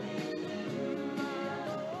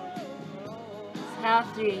 Exhale,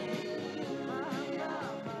 3.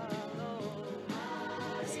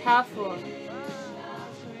 Exhale, 4.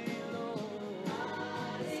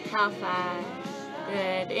 Exhale, 5.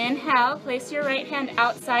 Good. Inhale, place your right hand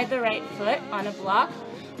outside the right foot on a block,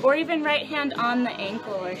 or even right hand on the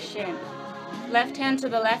ankle or shin. Left hand to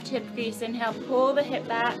the left hip crease. Inhale, pull the hip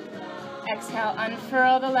back. Exhale,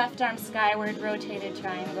 unfurl the left arm skyward, rotated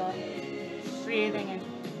triangle. Breathing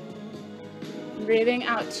in. Breathing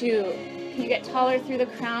out 2. Can you get taller through the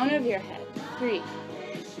crown of your head? 3.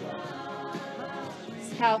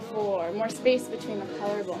 Exhale, 4. More space between the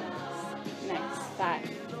collarbones. Nice. 5.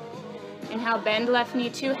 Inhale, bend left knee,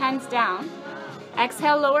 2 hands down.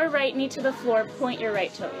 Exhale, lower right knee to the floor, point your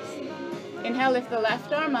right toes. Inhale, lift the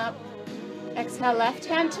left arm up. Exhale, left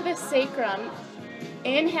hand to the sacrum.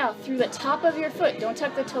 Inhale, through the top of your foot, don't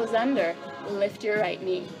tuck the toes under. Lift your right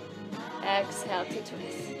knee. Exhale to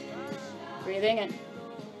twist. Breathing in.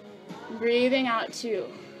 Breathing out 2.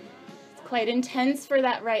 It's quite intense for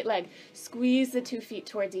that right leg. Squeeze the 2 feet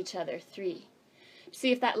towards each other. 3.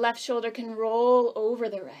 See if that left shoulder can roll over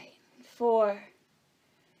the right. 4.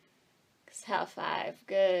 Exhale, 5.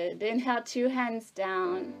 Good. Inhale, 2 hands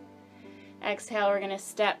down. Exhale, we're going to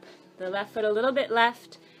step the left foot a little bit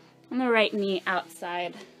left and the right knee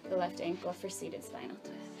outside the left ankle for seated spinal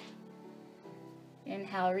twist.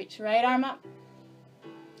 Inhale, reach right arm up.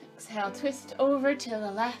 Exhale, twist over to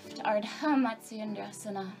the left, Ardha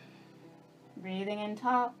Matsyendrasana. Breathing in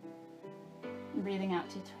tall. Breathing out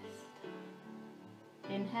to twist.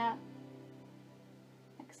 Inhale.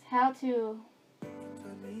 Exhale, 2.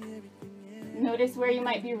 Notice where you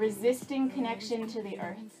might be resisting connection to the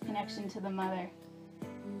earth, connection to the mother.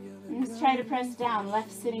 Just try to press down,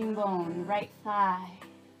 left sitting bone, right thigh.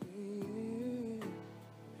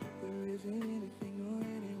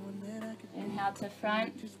 Inhale to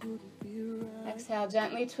front. Exhale,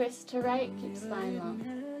 gently twist to right, keep spine long.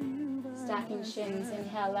 Stacking shins,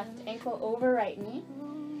 inhale, left ankle over right knee.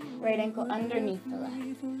 Right ankle underneath the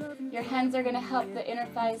left. Your hands are going to help the inner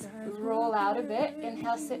thighs roll out a bit.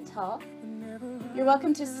 Inhale, sit tall. You're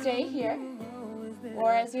welcome to stay here,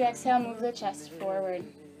 or as you exhale, move the chest forward.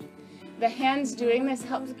 The hands doing this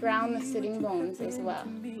helps ground the sitting bones as well.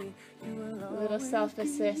 A little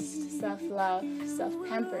self-assist, self-love,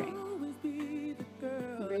 self-pampering.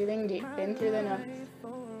 Breathing deep, in through the nose,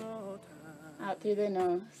 out through the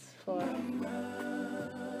nose, 4.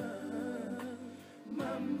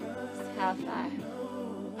 Exhale, 5.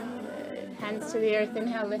 Good. Hands to the earth,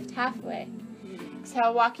 inhale, lift halfway.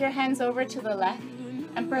 Exhale, walk your hands over to the left,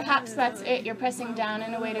 and perhaps that's it. You're pressing down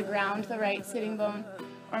in a way to ground the right sitting bone,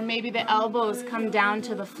 or maybe the elbows come down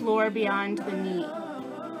to the floor beyond the knee.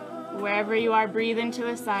 Wherever you are, breathe into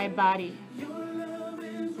the side body.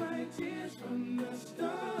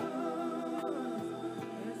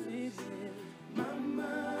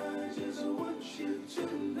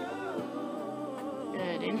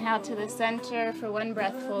 Good. Inhale to the center for 1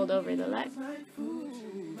 breath, fold over the leg.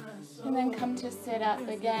 And then come to sit up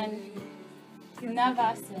again.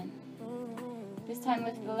 Navasana. This time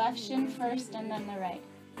lift the left shin first and then the right.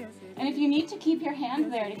 And if you need to keep your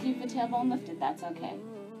hand there to keep the tailbone lifted, that's okay.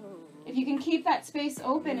 If you can keep that space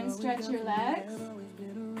open and stretch your legs,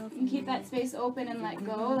 you can keep that space open and let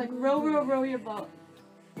go. Like row, row, row your boat.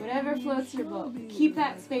 Whatever floats your boat. Keep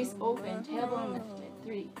that space open, tailbone lifted.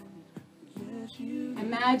 3.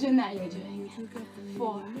 Imagine that you're doing it.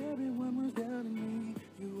 4.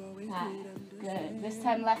 5. Good. This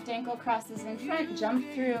time left ankle crosses in front, jump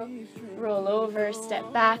through, roll over,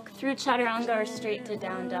 step back, through chaturanga or straight to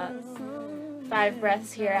down dog. 5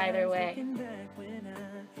 breaths here either way.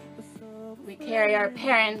 We carry our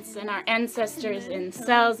parents and our ancestors in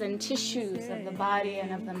cells and tissues of the body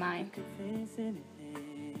and of the mind.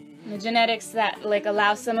 The genetics that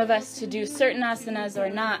allow some of us to do certain asanas or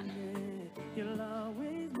not.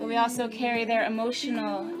 But we also carry their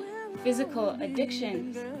emotional, physical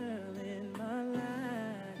addictions.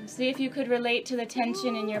 See if you could relate to the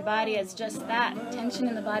tension in your body as just that, tension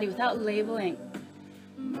in the body without labeling,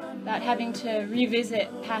 without having to revisit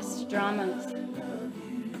past dramas.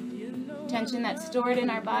 Tension that's stored in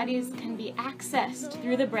our bodies can be accessed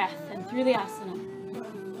through the breath and through the asana.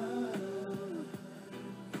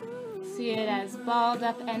 See it as balled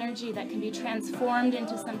up energy that can be transformed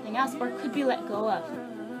into something else or could be let go of.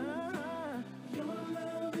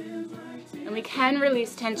 And we can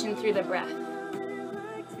release tension through the breath.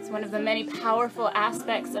 It's one of the many powerful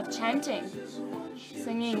aspects of chanting,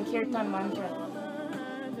 singing kirtan mantra.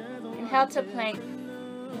 Inhale to plank.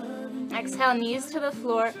 Exhale, knees to the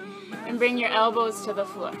floor, and bring your elbows to the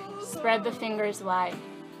floor. Spread the fingers wide.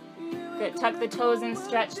 Good. Tuck the toes and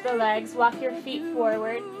stretch the legs. Walk your feet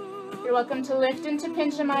forward. You're welcome to lift into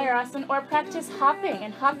Pincha Mayurasana or practice hopping,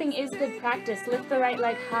 and hopping is good practice. Lift the right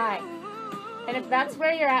leg high. And if that's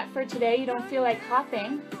where you're at for today, you don't feel like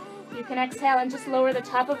hopping, you can exhale and just lower the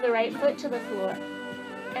top of the right foot to the floor.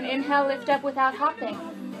 And inhale, lift up without hopping.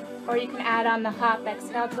 Or you can add on the hop,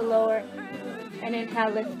 exhale to lower, and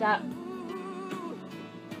inhale, lift up.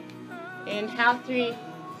 Inhale, 3.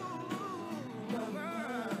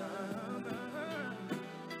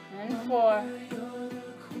 And 4.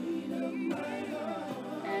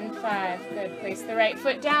 And 5. Good. Place the right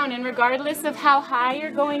foot down, and regardless of how high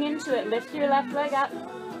you're going into it, lift your left leg up.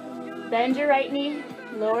 Bend your right knee.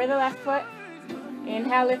 Lower the left foot.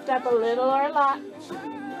 Inhale, lift up a little or a lot.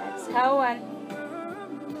 Exhale, 1.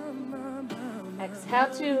 Exhale,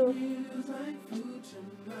 2.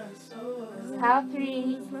 Exhale,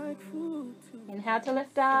 3. Inhale to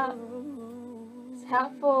lift up.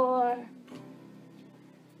 Exhale, 4.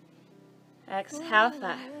 Exhale,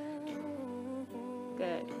 5.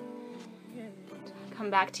 Good. Come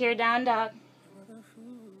back to your down dog.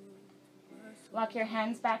 Walk your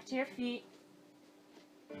hands back to your feet.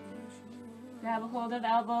 Grab a hold of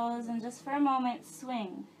elbows and just for a moment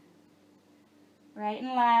swing. Right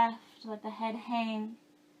and left, let the head hang.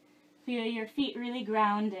 Feel your feet really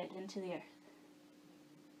grounded into the earth.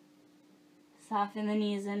 Soften the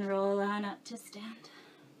knees and roll on up to stand.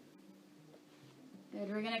 Good,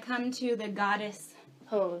 we're going to come to the goddess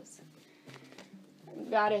pose.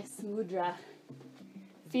 Goddess mudra.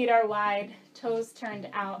 Feet are wide, toes turned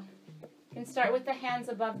out. You can start with the hands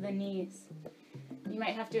above the knees. You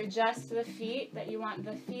might have to adjust the feet, that you want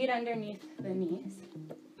the feet underneath the knees.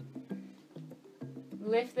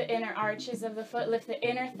 Lift the inner arches of the foot, lift the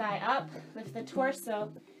inner thigh up, lift the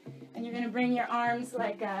torso, and you're going to bring your arms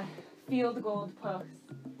like a field goal post.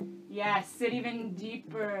 Yes, sit even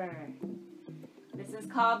deeper. This is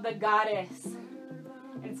called the goddess.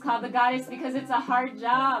 And it's called the goddess because it's a hard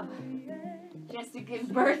job. Just to give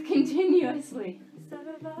birth continuously.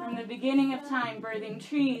 From the beginning of time, birthing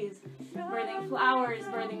trees, birthing flowers,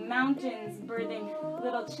 birthing mountains, birthing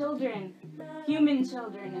little children, human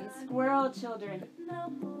children and squirrel children,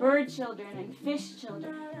 bird children and fish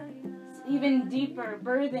children. Even deeper,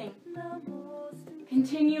 birthing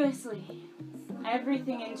continuously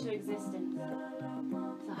everything into existence.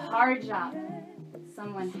 It's a hard job.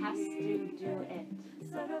 Someone has to do it.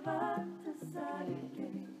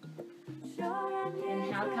 Good.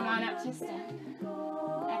 Inhale, come on up to stand.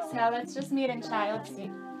 Exhale, let's just meet in child's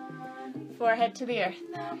seat. Forehead to the earth.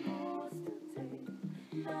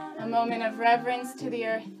 A moment of reverence to the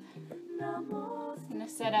earth. I'm going to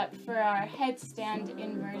set up for our headstand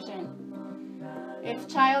inversion. If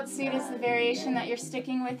child's seat is the variation that you're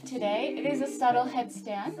sticking with today, it is a subtle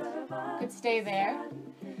headstand. You could stay there.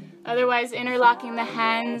 Otherwise, interlocking the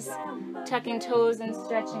hands, tucking toes and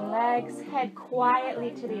stretching legs, head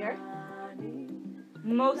quietly to the earth.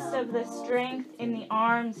 Most of the strength in the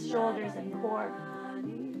arms, shoulders, and core.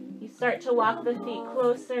 You start to walk the feet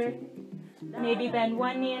closer. Maybe bend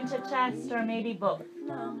one knee into chest or maybe both.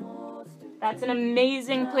 That's an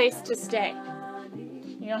amazing place to stay.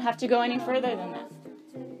 You don't have to go any further than that.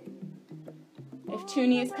 If two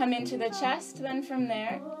knees come into the chest, then from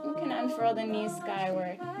there, you can unfurl the knees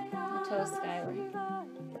skyward, the toes skyward.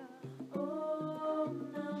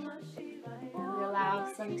 We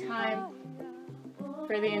allow some time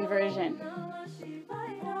for the inversion.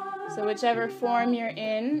 So whichever form you're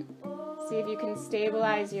in, see if you can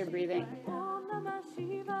stabilize your breathing.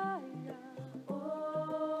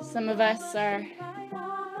 Some of us are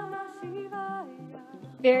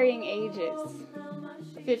varying ages,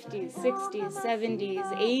 50s, 60s, 70s,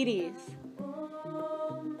 80s.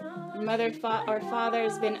 Our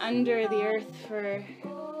father's been under the earth for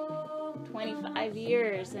 25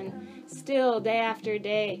 years, and still, day after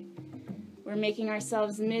day, we're making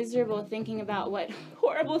ourselves miserable thinking about what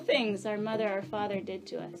horrible things our mother or father did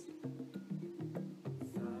to us.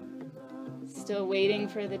 Still waiting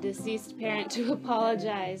for the deceased parent to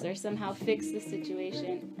apologize or somehow fix the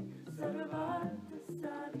situation.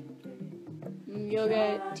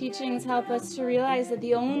 Yoga teachings help us to realize that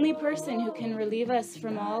the only person who can relieve us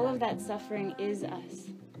from all of that suffering is us.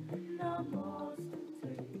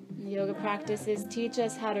 And the yoga practices teach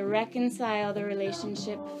us how to reconcile the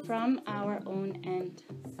relationship from our own end.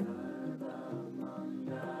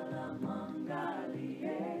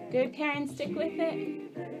 Good, Karen, stick with it.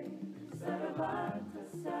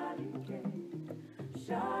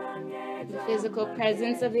 The physical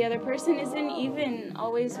presence of the other person isn't even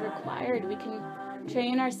always required. We can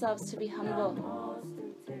train ourselves to be humble,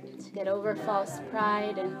 to get over false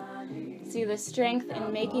pride and see the strength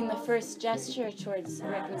in making the first gesture towards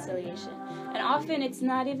reconciliation. And often it's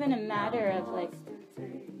not even a matter of like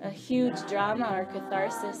a huge drama or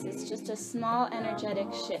catharsis. It's just a small energetic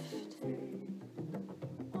shift.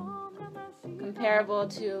 Comparable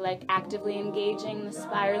to like actively engaging the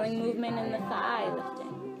spiraling movement in the thigh lifting,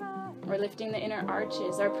 or lifting the inner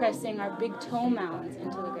arches, or pressing our big toe mounds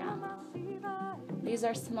into the ground. These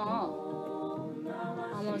are small,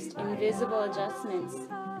 almost invisible adjustments,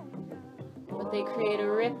 but they create a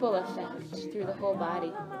ripple effect through the whole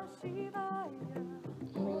body. Bring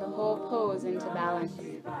the whole pose into balance.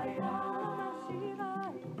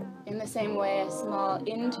 In the same way, a small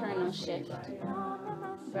internal shift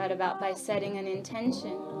brought about by setting an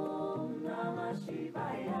intention.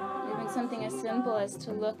 Even something as simple as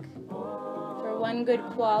to look for one good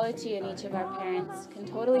quality in each of our parents can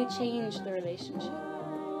totally change the relationship.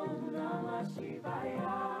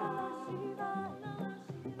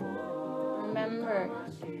 Remember,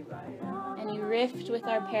 any rift with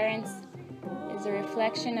our parents is a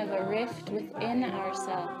reflection of a rift within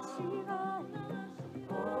ourselves.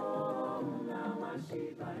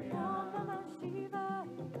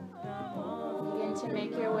 To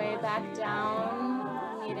make your way back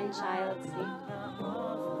down, meet in child's seat.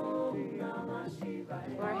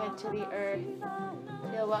 Forehead to the earth.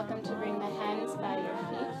 Feel welcome to bring the hands by your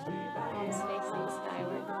feet, palms facing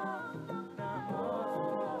skyward.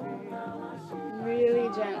 Really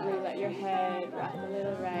gently let your head rock a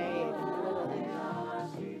little right and a little left.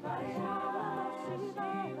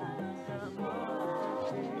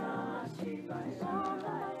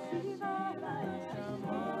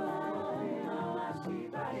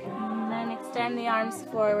 And then extend the arms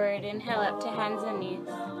forward. Inhale up to hands and knees.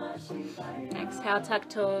 Exhale, tuck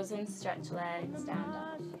toes and stretch legs, down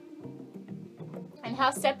dog.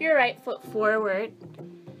 Inhale, step your right foot forward.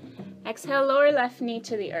 Exhale, lower left knee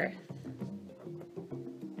to the earth.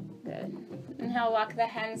 Good. Inhale, walk the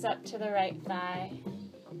hands up to the right thigh.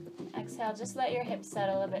 Exhale, just let your hips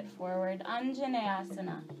settle a bit forward.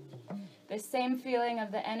 Anjaneyasana. The same feeling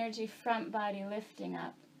of the energy front body lifting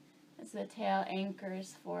up as the tail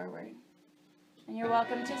anchors forward. And you're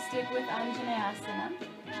welcome to stick with Anjaneyasana.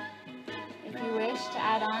 If you wish to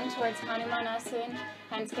add on towards Hanumanasana,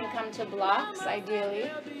 hands can come to blocks, ideally.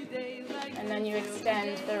 And then you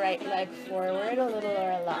extend the right leg forward a little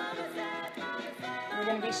or a lot. We're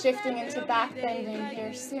going to be shifting into back bending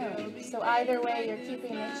here soon. So either way, you're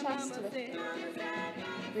keeping your chest lifted.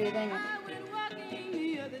 Breathing in.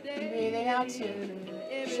 And breathing out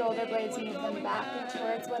 2. Shoulder blades move them back and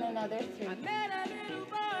towards one another. 3.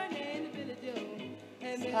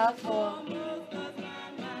 Exhale 4.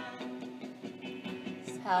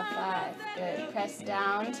 Exhale 5. Good. Press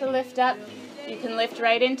down to lift up. You can lift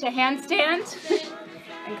right into handstand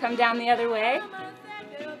and come down the other way.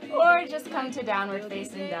 Or just come to downward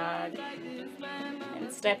facing dog.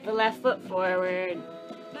 And step the left foot forward.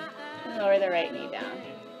 And lower the right knee down.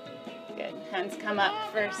 Good. Hands come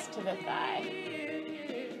up first to the thigh.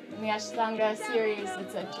 In the Ashtanga series,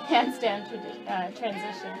 it's a handstand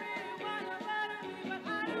transition.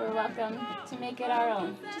 We're welcome to make it our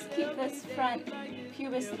own. Just keep this front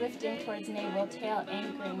pubis lifting towards navel, tail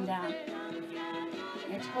anchoring down.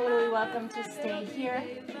 You're totally welcome to stay here.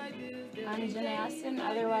 Anjaneyasana,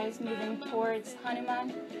 otherwise moving towards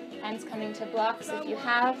Hanuman. Hands coming to blocks if you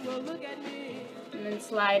have. And then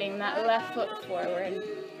sliding that left foot forward.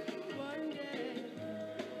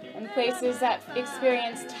 In places that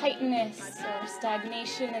experience tightness or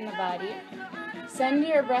stagnation in the body, send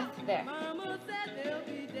your breath there.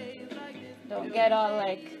 Don't get all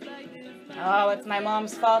like, oh, it's my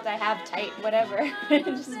mom's fault, I have tight, whatever.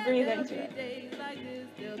 Just breathe into it.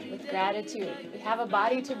 With gratitude. We have a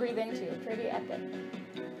body to breathe into. Pretty epic.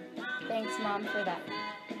 Thanks, Mom, for that.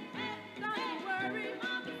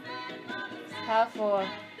 Exhale 4.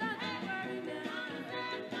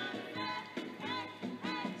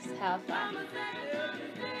 Exhale 5.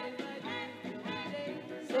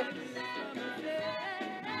 6.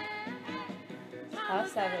 Exhale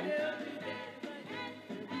 7.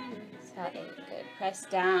 Exhale 8. Good. Press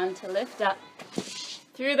down to lift up.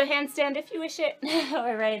 Through the handstand if you wish it,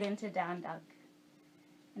 or right into down dog.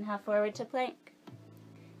 Inhale forward to plank.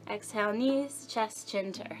 Exhale knees, chest,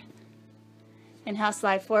 chin to earth. Inhale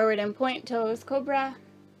slide forward and point toes, cobra.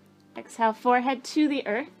 Exhale forehead to the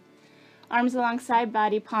earth. Arms alongside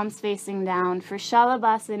body, palms facing down. For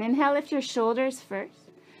Shalabhasana, inhale, lift your shoulders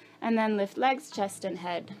first, and then lift legs, chest, and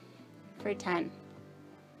head for 10.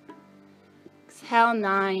 Exhale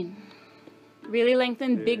 9. Really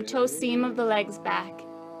lengthen big toe seam of the legs back.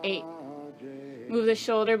 8. Move the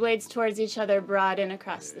shoulder blades towards each other, broaden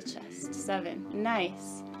across the chest. 7.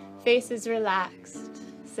 Nice. Face is relaxed.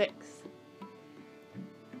 6.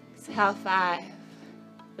 Exhale 5.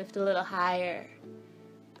 Lift a little higher.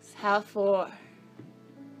 Exhale 4.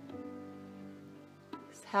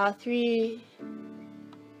 Exhale 3.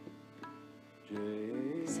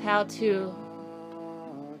 Exhale 2.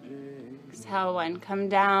 Exhale 1. Come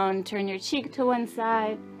down, turn your cheek to one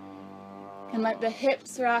side, and let the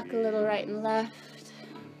hips rock a little right and left.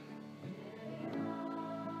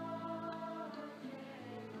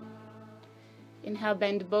 Inhale,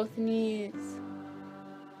 bend both knees.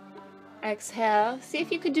 Exhale. See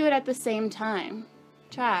if you could do it at the same time.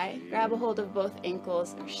 Try. Grab a hold of both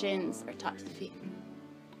ankles or shins or tops of feet.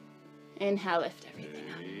 Inhale, lift everything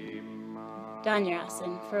up.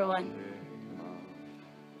 Dhanurasana for 1.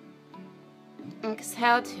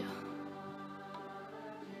 Exhale 2.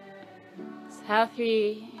 Exhale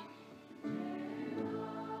 3.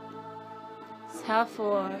 Exhale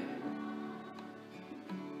 4.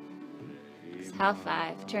 Exhale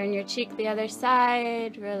 5. Turn your cheek the other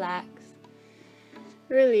side. Relax.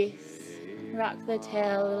 Release. Rock the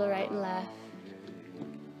tail a little right and left.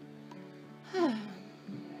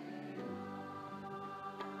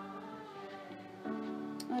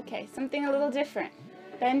 Okay, something a little different.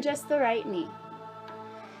 Bend just the right knee.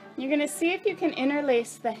 You're going to see if you can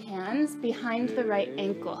interlace the hands behind the right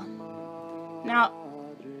ankle. Now,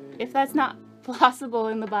 if that's not possible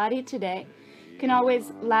in the body today, you can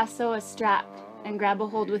always lasso a strap and grab a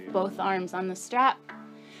hold with both arms on the strap.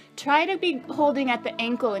 Try to be holding at the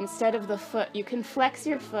ankle instead of the foot. You can flex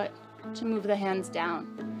your foot to move the hands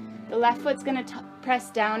down. The left foot's going to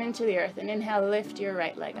press down into the earth, and inhale, lift your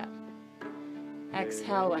right leg up.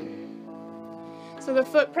 Exhale 1. So the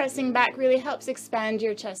foot pressing back really helps expand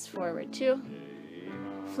your chest forward. 2.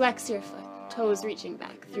 Flex your foot, toes reaching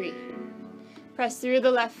back. 3. Press through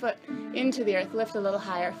the left foot into the earth, lift a little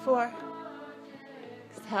higher. 4.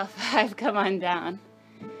 Exhale, 5, come on down.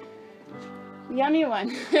 Yummy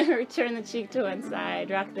one. Return the cheek to one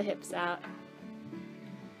side, rock the hips out.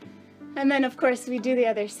 And then, of course, we do the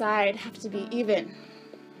other side, have to be even.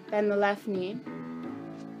 Bend the left knee.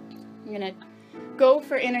 I'm gonna go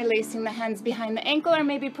for interlacing the hands behind the ankle, or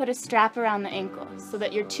maybe put a strap around the ankle so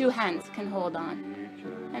that your 2 hands can hold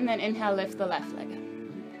on. And then inhale, lift the left leg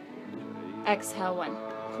up. Exhale, 1.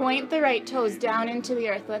 Point the right toes down into the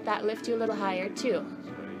earth. Let that lift you a little higher. 2.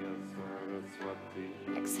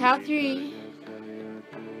 Exhale, 3.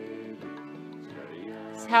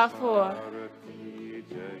 Exhale, 4.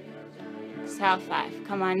 Exhale, 5.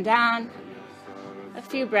 Come on down. A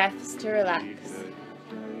few breaths to relax,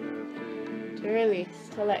 to release,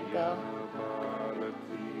 to let go.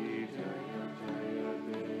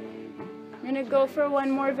 I'm going to go for one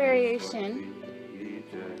more variation.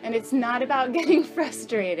 And it's not about getting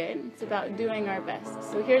frustrated. It's about doing our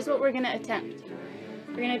best. So here's what we're going to attempt. What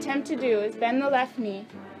we're going to attempt to do is bend the left knee.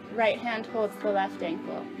 Right hand holds the left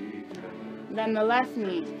ankle. Then the left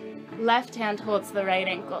knee. Left hand holds the right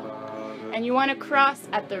ankle. And you want to cross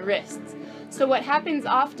at the wrists. So what happens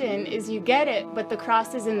often is you get it, but the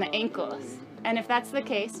cross is in the ankles. And if that's the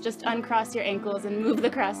case, just uncross your ankles and move the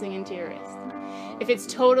crossing into your wrist. If it's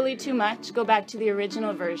totally too much, go back to the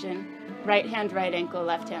original version. Right hand, right ankle,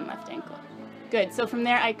 left hand, left ankle. Good. So from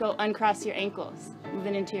there, I go uncross your ankles, move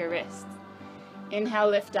it into your wrists. Inhale,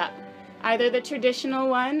 lift up. Either the traditional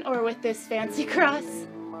one or with this fancy cross.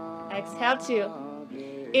 Exhale,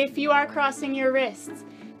 2. If you are crossing your wrists,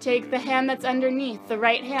 take the hand that's underneath, the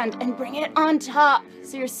right hand, and bring it on top.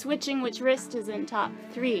 So you're switching which wrist is in top.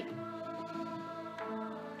 3.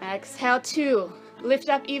 Exhale, 2. Lift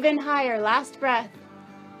up even higher. Last breath.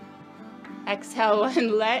 Exhale,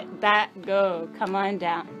 1. Let that go. Come on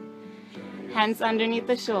down. Hands underneath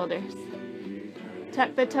the shoulders.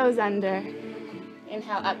 Tuck the toes under.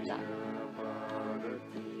 Inhale, up dog.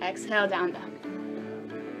 Exhale, down dog.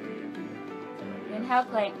 Inhale,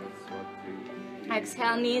 plank.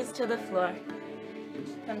 Exhale, knees to the floor.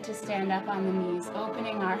 Come to stand up on the knees,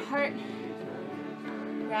 opening our heart.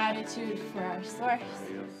 Gratitude for our source.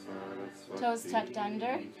 Toes tucked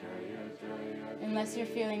under. Unless you're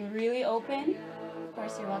feeling really open, of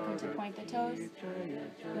course you're welcome to point the toes.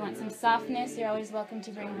 If you want some softness, you're always welcome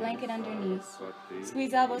to bring blanket underneath.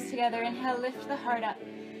 Squeeze elbows together. Inhale, lift the heart up.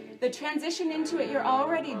 The transition into it, you're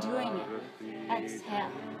already doing it.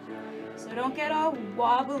 Exhale. So don't get all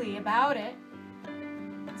wobbly about it.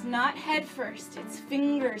 It's not head first, it's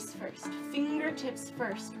fingers first. Fingertips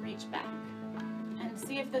first, reach back. And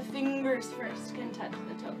see if the fingers first can touch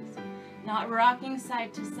the toes. Not rocking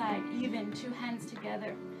side to side, even 2 hands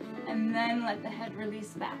together. And then let the head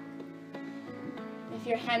release back. If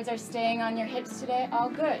your hands are staying on your hips today, all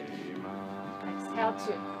good. Exhale,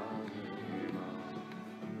 2.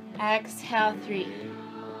 Exhale, 3.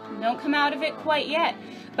 Don't come out of it quite yet,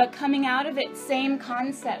 but coming out of it, same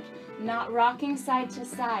concept. Not rocking side to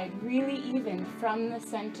side, really even from the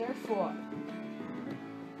center. 4.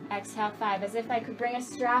 Exhale, 5, as if I could bring a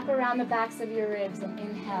strap around the backs of your ribs, and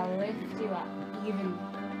inhale, lift you up evenly.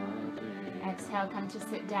 Exhale, come to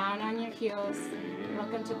sit down on your heels.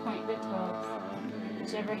 Welcome to point the toes.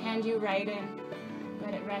 Whichever hand you write in,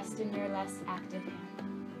 let it rest in your less active hand.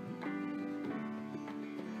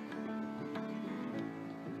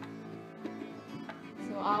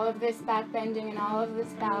 So all of this back bending and all of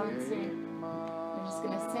this balancing, we're just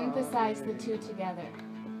going to synthesize the 2 together.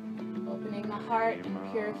 Opening the heart and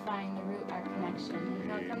purifying the root, our connection.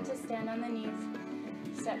 Inhale, come to stand on the knees.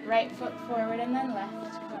 Step right foot forward and then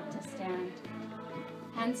left. Come up to stand.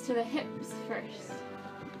 Hands to the hips first.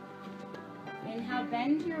 Inhale,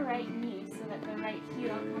 bend your right knee so that the right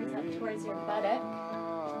heel comes up towards your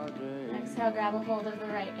buttock. Exhale, grab a hold of the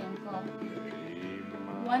right ankle.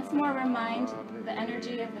 Once more, remind the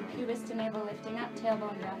energy of the pubis to navel lifting up,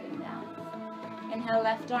 tailbone dropping down. Inhale,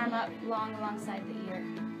 left arm up long alongside the ear.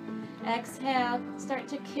 Exhale, start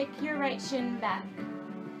to kick your right shin back.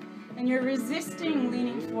 And you're resisting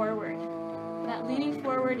leaning forward. That leaning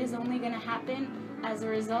forward is only going to happen as a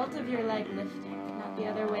result of your leg lifting, not the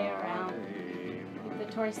other way around. Keep the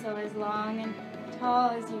torso as long and tall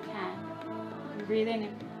as you can. And breathing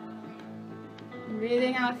in.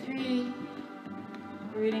 Breathing out, 3.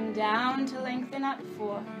 Rooting down to lengthen up,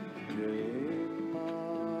 4.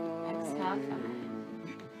 Exhale, 5.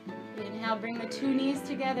 Inhale, bring the 2 knees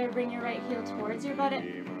together, bring your right heel towards your buttock.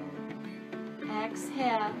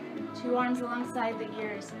 Exhale, 2 arms alongside the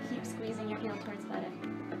ears. Keep squeezing your heel towards buttock.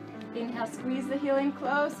 Inhale, squeeze the heel in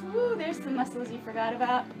close. Woo, there's some muscles you forgot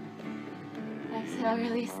about. Exhale,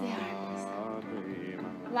 release the arms.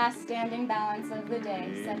 Last standing balance of the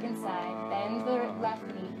day. Second side. Bend the left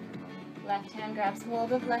knee. Left hand grabs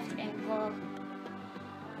hold of left ankle.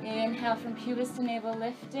 Inhale from pubis to navel,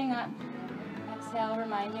 lifting up. Exhale,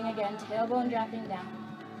 reminding again, tailbone dropping down.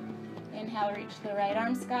 Inhale, reach the right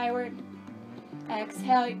arm skyward.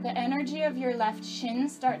 Exhale, the energy of your left shin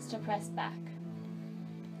starts to press back.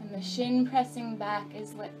 And the shin pressing back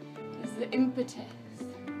is what is the impetus,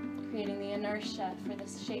 creating the inertia for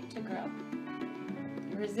this shape to grow.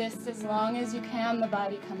 Resist as long as you can the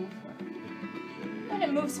body coming forward. And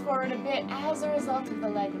it moves forward a bit as a result of the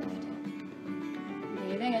leg lifting.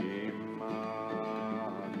 Breathing in.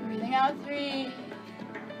 Breathing out, 3.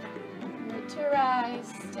 Root to rise,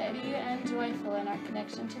 steady and joyful in our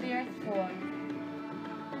connection to the earth, 4.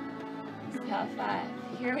 Exhale,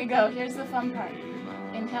 5. Here we go. Here's the fun part.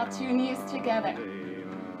 Inhale, 2 knees together.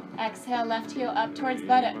 Exhale, left heel up towards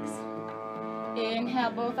buttocks.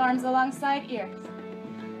 Inhale, both arms alongside ears.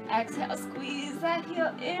 Exhale, squeeze that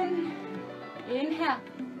heel in. Inhale.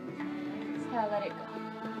 Exhale, let it go.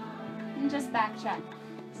 And just backtrack.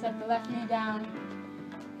 Set the left knee down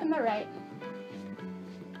and the right.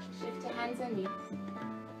 Shift to hands and knees.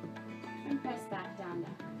 And press back down,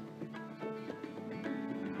 down.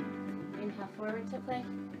 Inhale, forward to plank.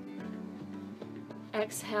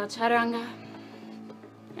 Exhale, chaturanga.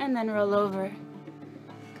 And then roll over.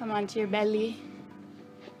 Come onto your belly.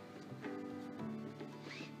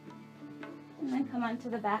 And then come onto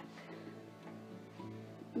the back.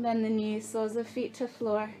 Bend the knees, soles of feet to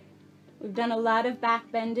floor. We've done a lot of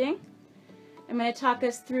back bending. I'm going to talk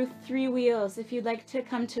us through 3 wheels. If you'd like to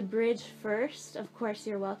come to bridge first, of course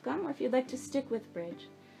you're welcome. Or if you'd like to stick with bridge,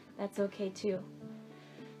 that's okay too.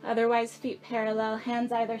 Otherwise, feet parallel,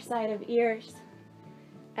 hands either side of ears.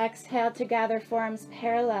 Exhale to gather forearms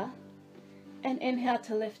parallel. And inhale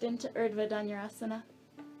to lift into Urdhva Dhanurasana.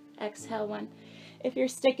 Exhale, 1. If you're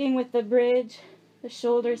sticking with the bridge, the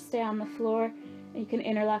shoulders stay on the floor. And you can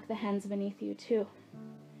interlock the hands beneath you too.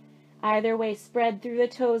 Either way, spread through the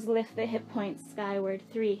toes, lift the hip points skyward,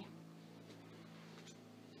 3.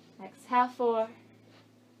 Exhale, 4.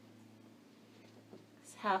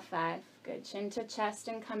 Exhale, 5. Good. Chin to chest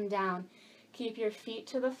and come down. Keep your feet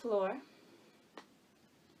to the floor.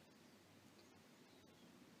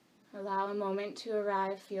 Allow a moment to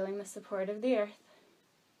arrive, feeling the support of the earth.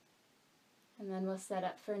 And then we'll set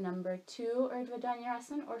up for number 2, Urdhva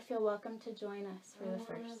Dhanurasana, or feel welcome to join us for the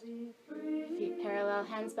first. Feet parallel,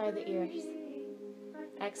 hands by the ears.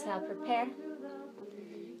 Exhale, prepare.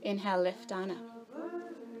 Inhale, lift on up.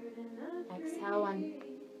 Exhale, 1.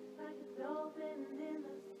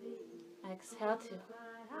 Exhale, 2.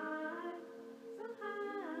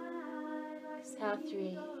 Exhale,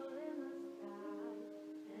 3.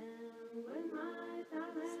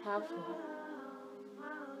 Exhale, 4.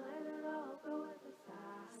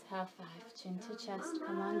 Exhale, 5. Chin to chest,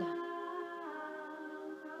 come on down.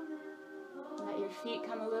 Let your feet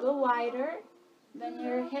come a little wider than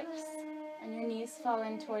your hips and your knees fall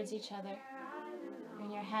in towards each other.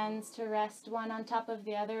 Bring your hands to rest, one on top of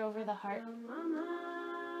the other over the heart.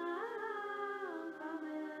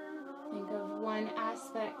 Think of one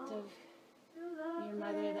aspect of your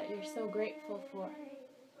mother that you're so grateful for,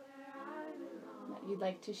 that you'd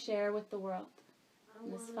like to share with the world.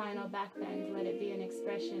 And this final back bend, let it be an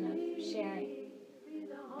expression of sharing,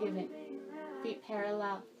 giving. Feet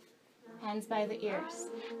parallel, hands by the ears.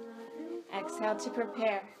 Exhale to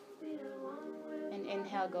prepare. And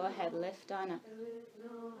inhale, go ahead, lift on up.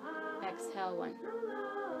 Exhale, 1.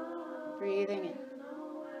 Breathing in.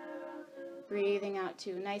 Breathing out,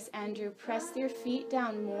 2. Nice, Andrew. Press your feet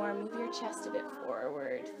down more. Move your chest a bit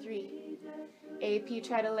forward. 3. AP,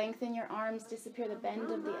 try to lengthen your arms. Disappear the bend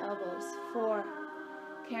of the elbows. 4.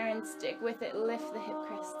 Karen, stick with it. Lift the hip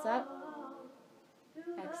crests up.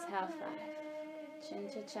 Exhale, 5. Chin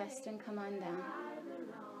to chest and come on down.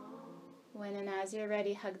 When and as you're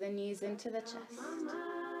ready, hug the knees into the chest. Give them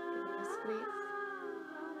a squeeze.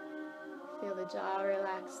 Feel the jaw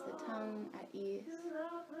relax, the tongue at ease.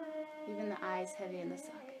 Even the eyes heavy in the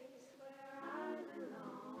sockets.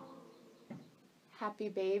 Happy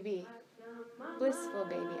baby. Blissful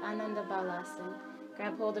baby. Ananda Balasana.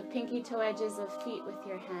 Grab hold of pinky toe edges of feet with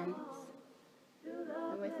your hands.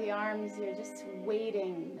 And with the arms, you're just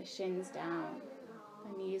weighting the shins down.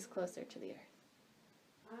 The knees closer to the earth.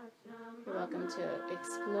 You're welcome to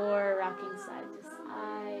explore rocking side to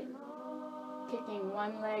side. Kicking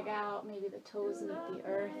one leg out, maybe the toes meet the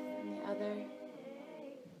earth and the other.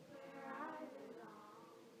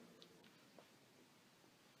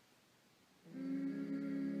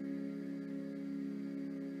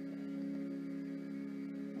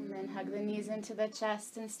 hug the knees into the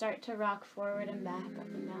chest and start to rock forward and back,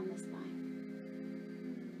 up and down the spine.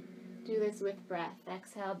 Do this with breath.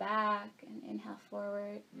 Exhale back and inhale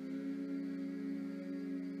forward.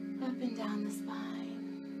 Up and down the spine.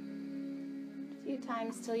 A few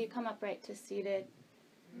times till you come upright to seated.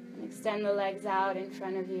 And extend the legs out in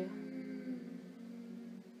front of you.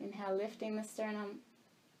 Inhale, lifting the sternum.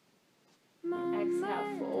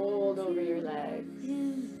 Exhale, fold over your legs.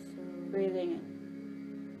 Breathing in.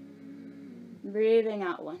 Breathing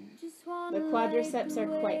out one. The quadriceps are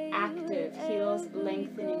quite active. Heels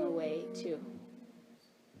lengthening away, 2.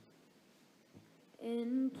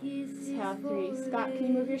 Exhale, 3. Scott, can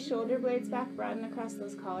you move your shoulder blades back, broaden across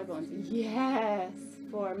those collarbones? Yes.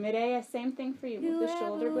 4. Mireya, same thing for you. Move the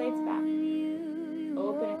shoulder blades back.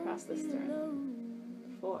 Open across the sternum.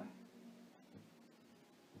 4.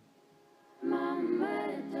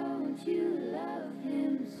 Mama, don't you love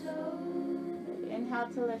him so? Inhale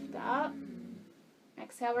to lift up.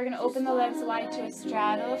 Exhale, we're going to open the legs wide to a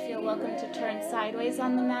straddle. Feel welcome to turn sideways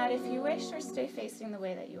on the mat if you wish, or stay facing the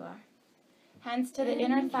way that you are. Hands to the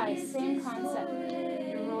inner thigh, same concept.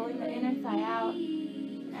 You're rolling the inner thigh out.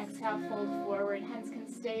 Exhale, fold forward. Hands can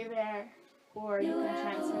stay there, or you can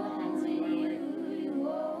transfer the hands forward.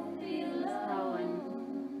 Exhale, 1.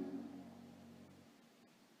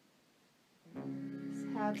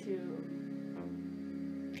 Exhale, 2.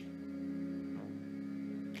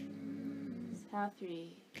 Exhale,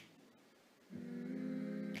 3.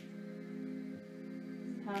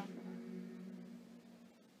 Exhale, 4.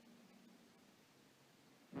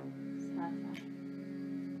 Exhale, 5.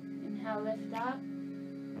 Inhale, lift up.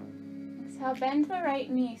 Exhale, bend the right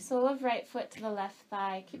knee, sole of right foot to the left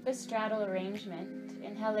thigh. Keep the straddle arrangement.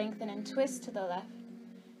 Inhale, lengthen and twist to the left.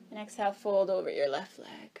 And exhale, fold over your left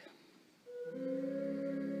leg.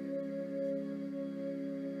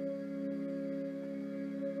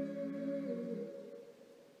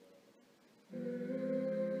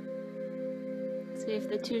 See if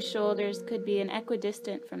the two shoulders could be an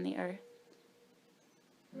equidistant from the earth.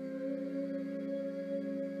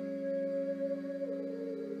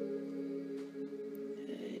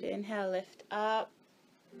 Good. Inhale, lift up.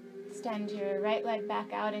 Extend your right leg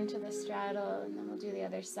back out into the straddle, and then we'll do the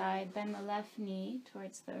other side. Bend the left knee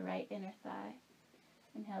towards the right inner thigh.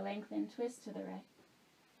 Inhale, lengthen, twist to the right.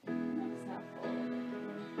 And exhale, fold.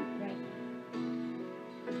 Right.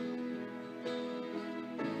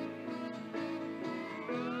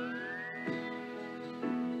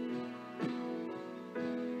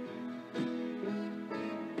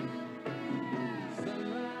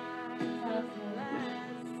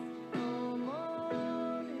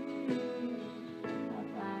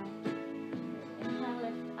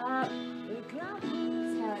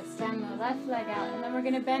 Left leg out, and then we're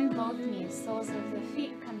going to bend both knees. Soles of the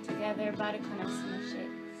feet come together, Baddha Konasana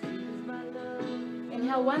shape.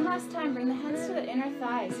 Inhale one last time. Bring the hands to the inner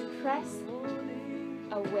thighs. Press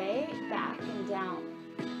away, back, and down.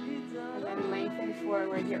 And then lengthen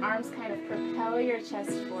forward. Your arms kind of propel your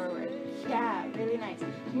chest forward. Yeah, really nice.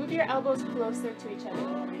 Move your elbows closer to each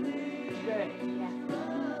other. Good. Yeah.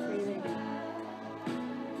 Breathing in.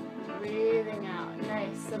 Breathing out.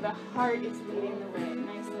 Nice. So the heart is leading the way.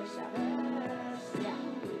 Nice push up. Yeah.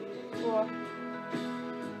 4.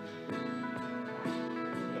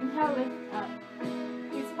 Inhale, lift up.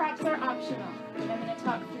 These props are optional, but I'm going to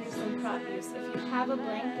talk through some prop use. If you have a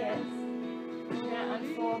blanket, you're going to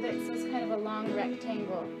unfold it so it's kind of a long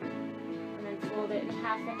rectangle. And then fold it in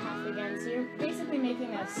half and half again. So you're basically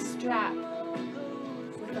making a strap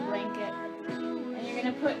with the blanket. And you're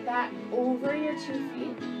going to put that over your 2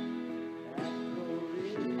 feet.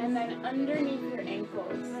 And then underneath your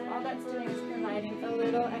ankles. All that's doing is providing a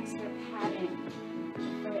little extra padding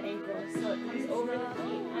for the ankles. So it comes over the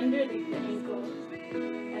feet, underneath the ankles.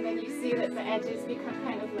 And then you see that the edges become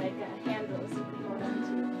kind of like handles you can hold on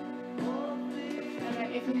to. And then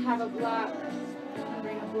if you have a block,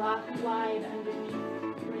 bring a block wide underneath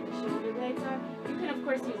where the shoulder blades are. You can of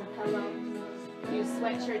course use a pillow. Use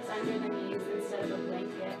sweatshirts under the knees instead of a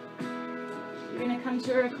blanket. You're going to come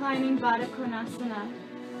to a reclining Baddha Konasana.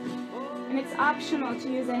 And it's optional to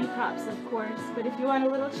use any props, of course, but if you want a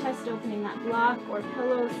little chest opening, that block or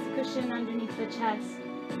pillows, cushion underneath the chest,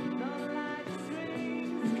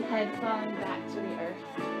 and the head falling back to the earth.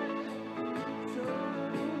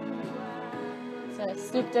 So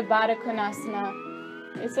Supta Baddha Konasana.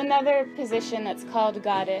 It's another position that's called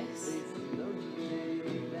goddess.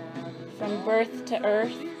 From birth to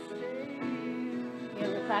earth.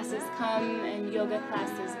 Yoga classes come and yoga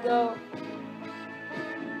classes go.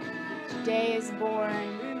 Each day is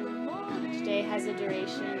born, each day has a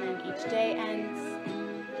duration, and each day ends.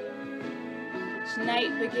 Each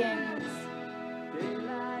night begins.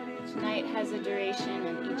 Each night has a duration,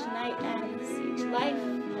 and each night ends. Each life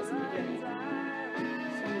has a beginning,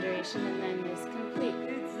 some duration, and then is complete.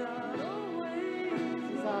 It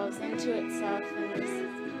dissolves into itself and is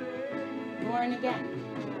born again.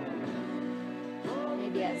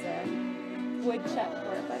 Maybe as a woodchuck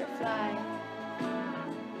or a butterfly,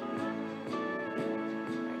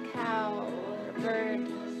 or a cow or a bird.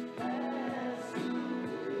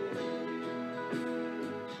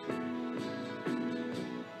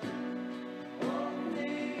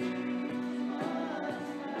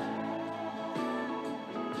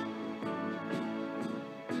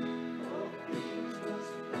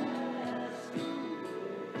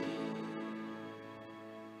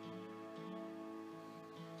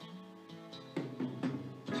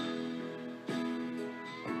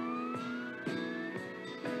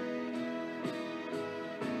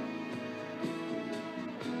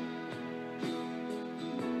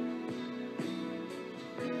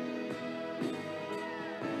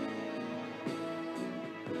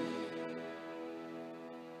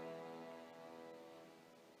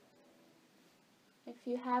 If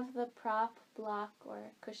you have the prop, block,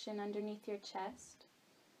 or cushion underneath your chest,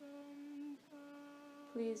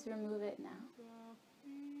 please remove it now.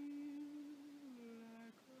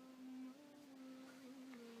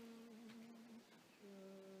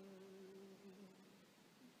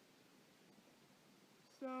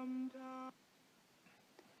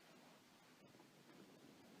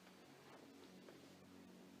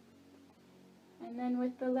 And then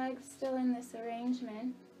with the legs still in this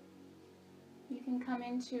arrangement, you can come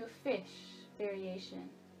into fish variation.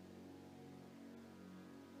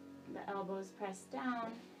 The elbows press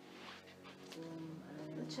down,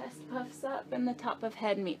 the chest puffs up, and the top of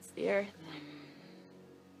head meets the earth.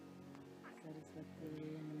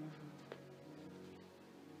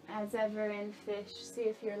 As ever in fish, see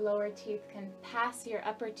if your lower teeth can pass your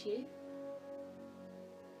upper teeth.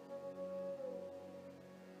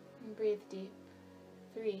 And breathe deep.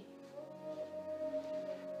 3.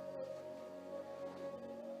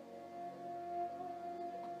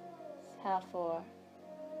 Exhale 4.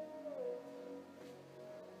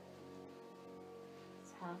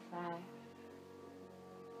 Exhale 5.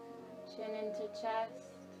 Chin into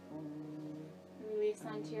chest. Release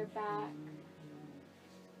onto your back.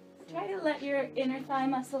 Try to let your inner thigh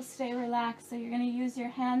muscles stay relaxed, so you're going to use your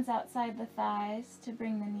hands outside the thighs to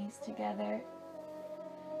bring the knees together.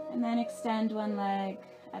 And then extend one leg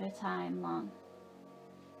at a time, long.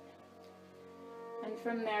 And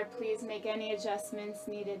from there, please make any adjustments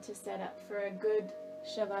needed to set up for a good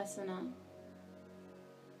Shavasana.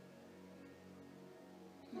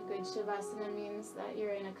 A good Shavasana means that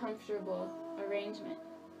you're in a comfortable arrangement.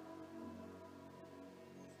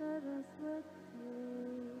 You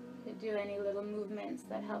could do any little movements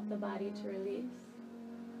that help the body to release.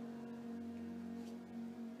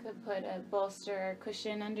 Could put a bolster or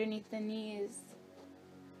cushion underneath the knees,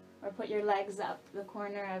 or put your legs up the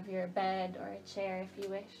corner of your bed or a chair if you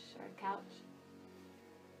wish, or a couch.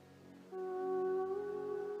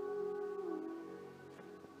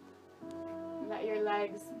 Let your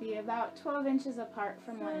legs be about 12 inches apart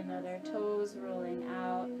from one another, toes rolling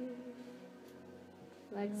out,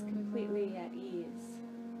 legs completely at ease.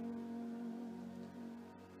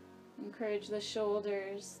 Encourage the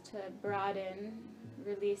shoulders to broaden,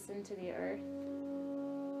 release into the earth.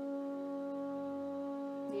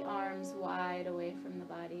 The arms wide away from the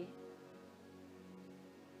body.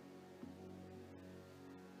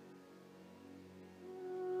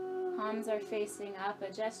 Palms are facing up, a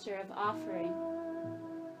gesture of offering.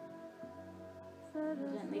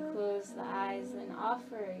 Gently close the eyes and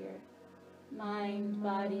offer your mind,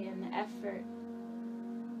 body, and the effort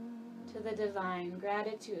to the divine,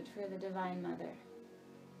 gratitude for the Divine Mother.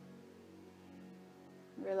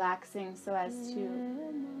 Relaxing so as to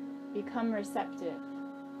become receptive.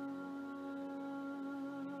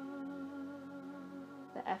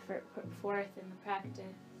 The effort put forth in the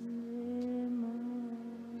practice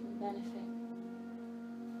can benefit.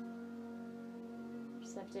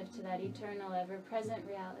 Receptive to that eternal, ever-present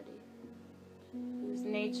reality, whose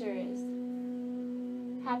nature is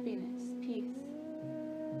happiness, peace,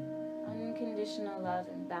 unconditional love,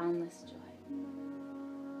 and boundless joy.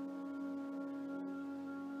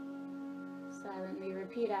 Silently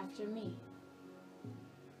repeat after me.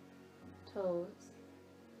 Toes,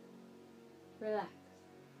 relax.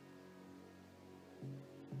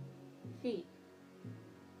 Feet,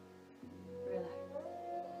 relax.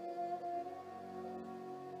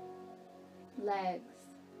 Legs,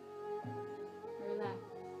 relax.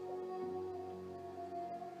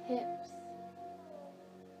 Hips,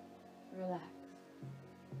 relax.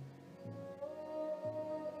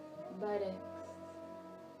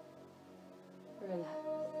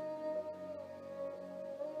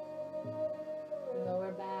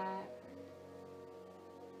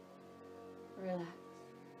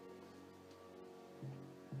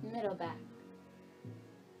 Middle back.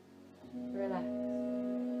 Relax.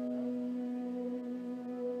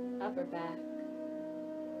 Upper back.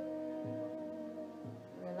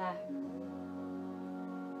 Relax.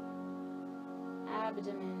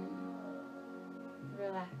 Abdomen.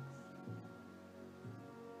 Relax.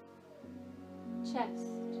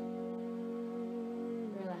 Chest.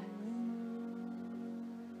 Relax.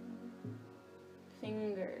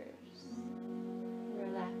 Fingers.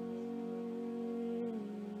 Relax.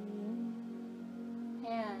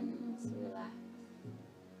 Hands. Relax.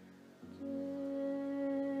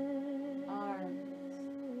 Arms.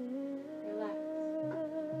 Relax.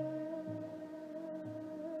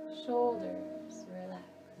 Shoulders.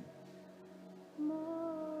 Relax.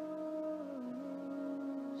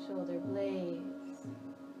 Shoulder blades.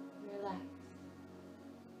 Relax.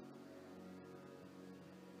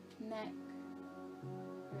 Neck.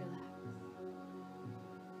 Relax.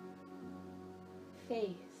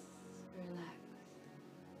 Face. Relax.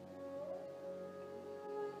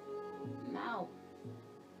 Mouth.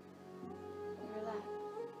 Relax.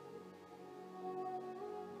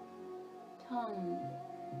 Tongue.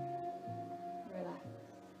 Relax.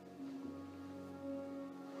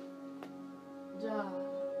 Jaw.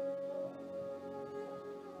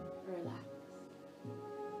 Relax.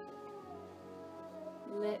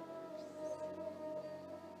 Lips.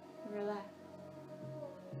 Relax.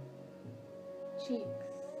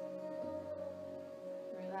 Cheeks.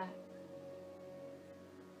 Relax.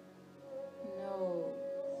 Nose.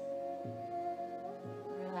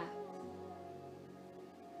 Relax.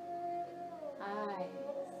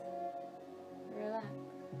 Eyes. Relax.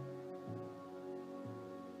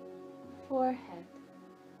 Forehead.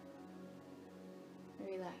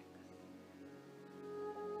 Relax.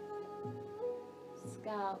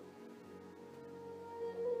 Scalp.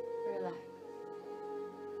 Relax.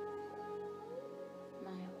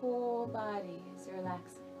 My whole body is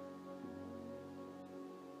relaxing.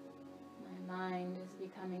 My mind is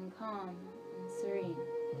becoming calm and serene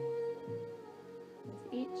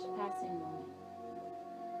with each passing moment.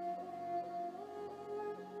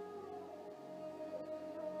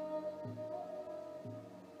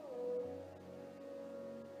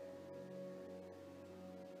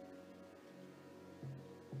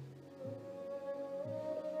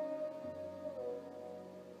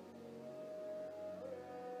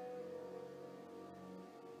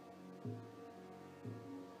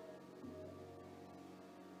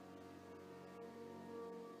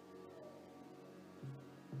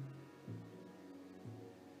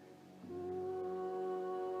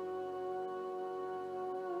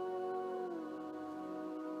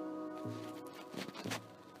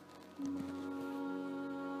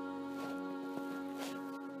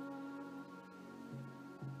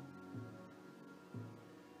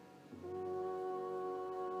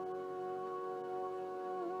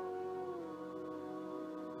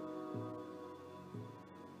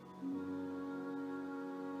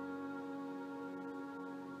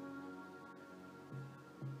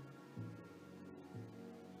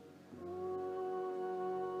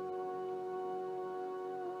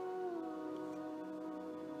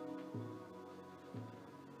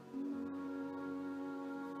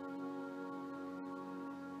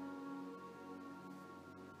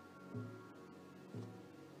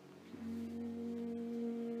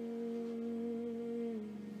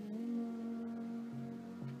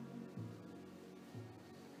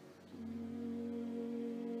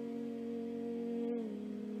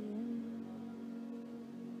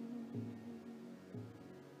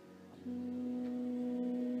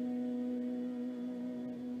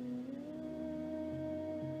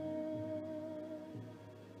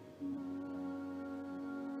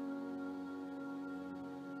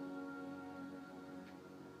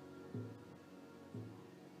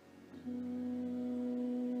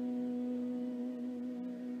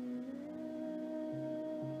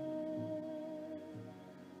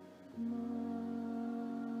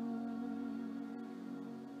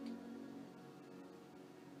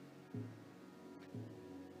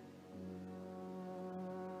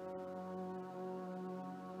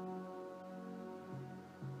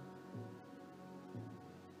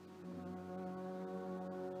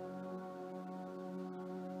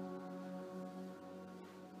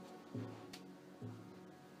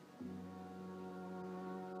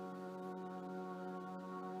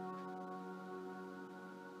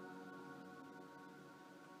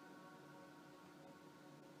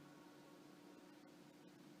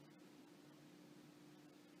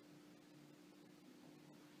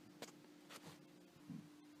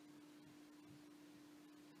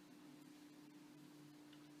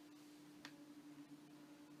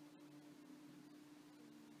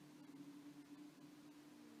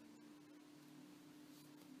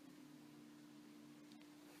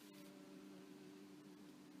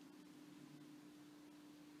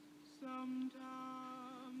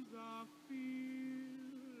 I feel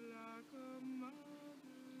like a mother's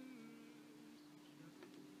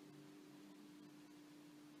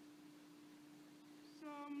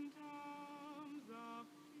child. Sometimes I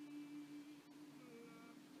feel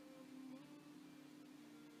like a mother's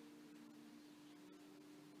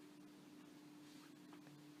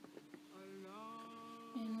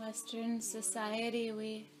child. In Western society,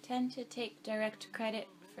 we tend to take direct credit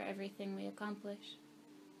for everything we accomplish.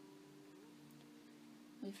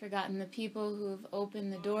 We've forgotten the people who have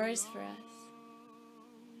opened the doors for us.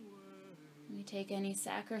 We take any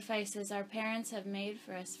sacrifices our parents have made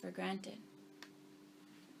for us for granted.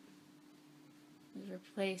 We've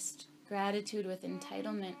replaced gratitude with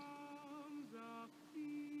entitlement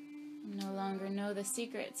and no longer know the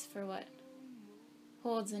secrets for what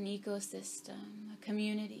holds an ecosystem, a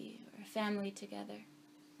community, or a family together.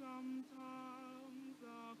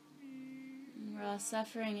 And we're all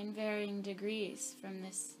suffering in varying degrees from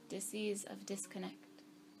this disease of disconnect.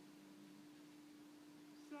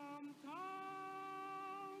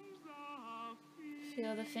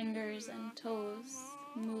 Feel the fingers and toes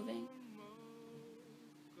moving.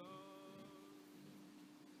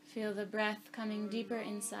 Feel the breath coming deeper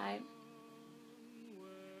inside.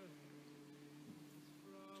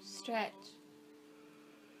 Stretch.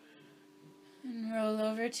 And roll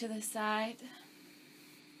over to the side.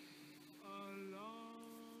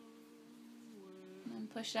 And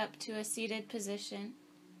push up to a seated position,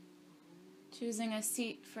 choosing a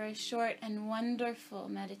seat for a short and wonderful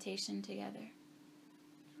meditation together.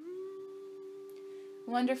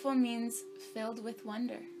 Wonderful means filled with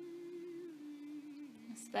wonder.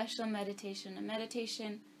 A special meditation, a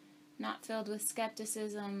meditation not filled with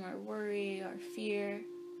skepticism or worry or fear,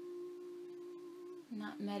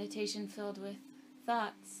 not meditation filled with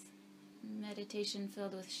thoughts, meditation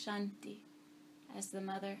filled with Shanti as the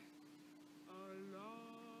mother.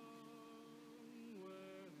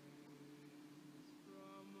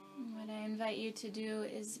 What I invite you to do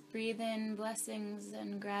is breathe in blessings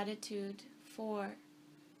and gratitude for.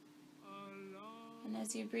 And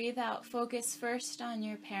as you breathe out, focus first on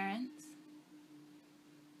your parents.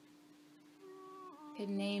 You could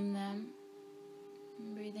name them.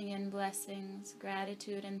 Breathing in blessings,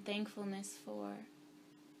 gratitude, and thankfulness for.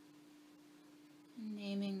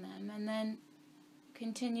 Naming them. And then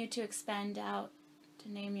continue to expand out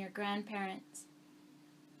to name your grandparents,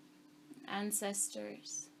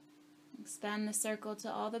 ancestors. Expand the circle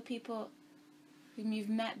to all the people whom you've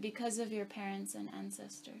met because of your parents and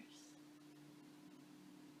ancestors.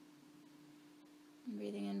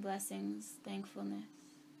 Breathing in blessings, thankfulness,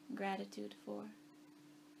 gratitude for.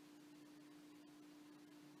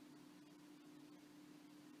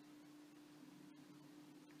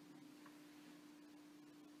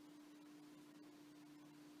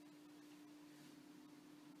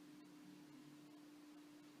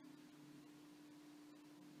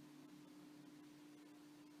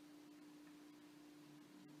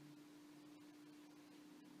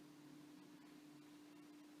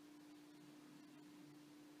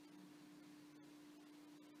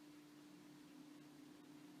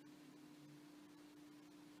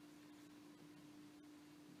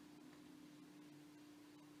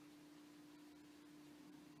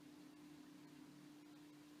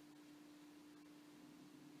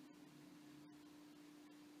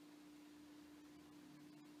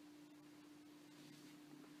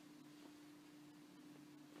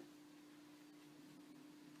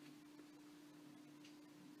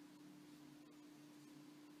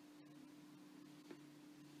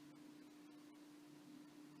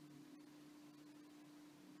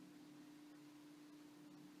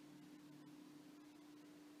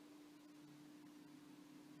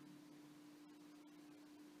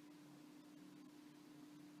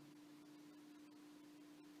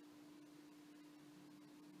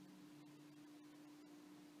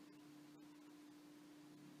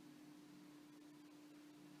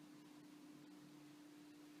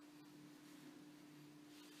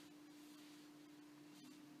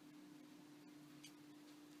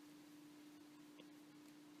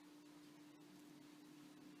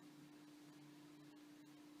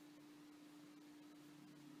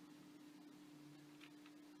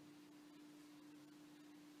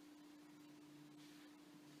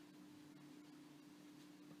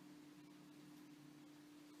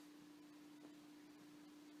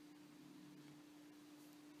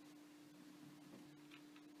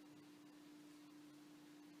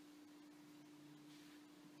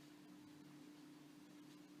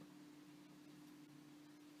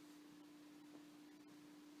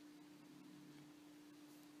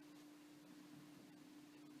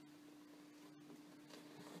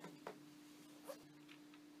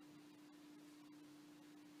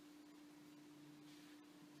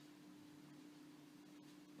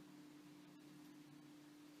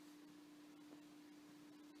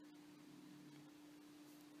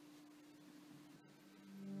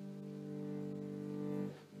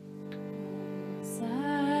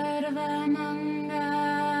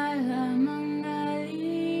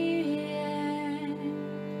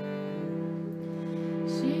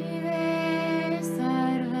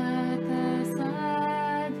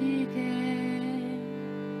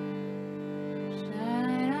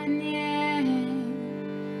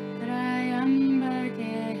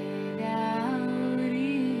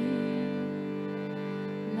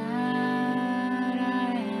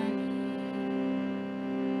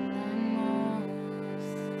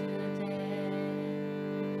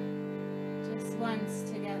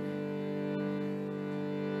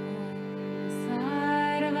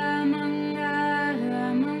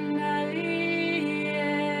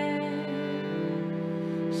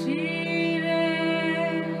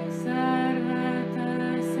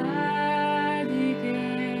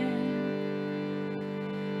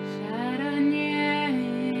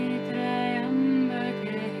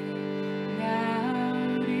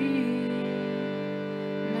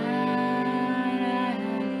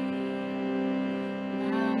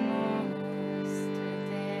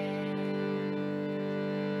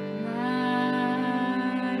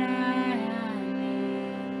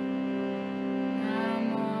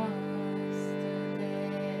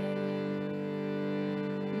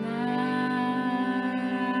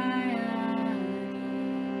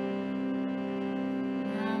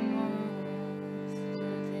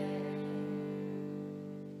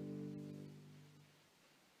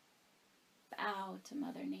 to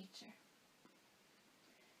Mother Nature.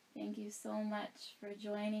 Thank you so much for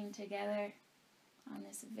joining together on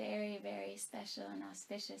this very, very special and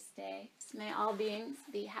auspicious day. May all beings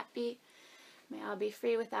be happy. May all be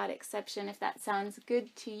free without exception. If that sounds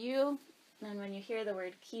good to you, then when you hear the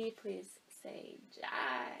word ki, please say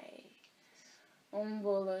Jai. Om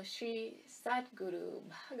Bolo Shri Satguru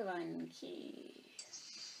Bhagavan Ki.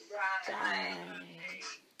 Jai.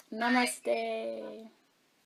 Namaste.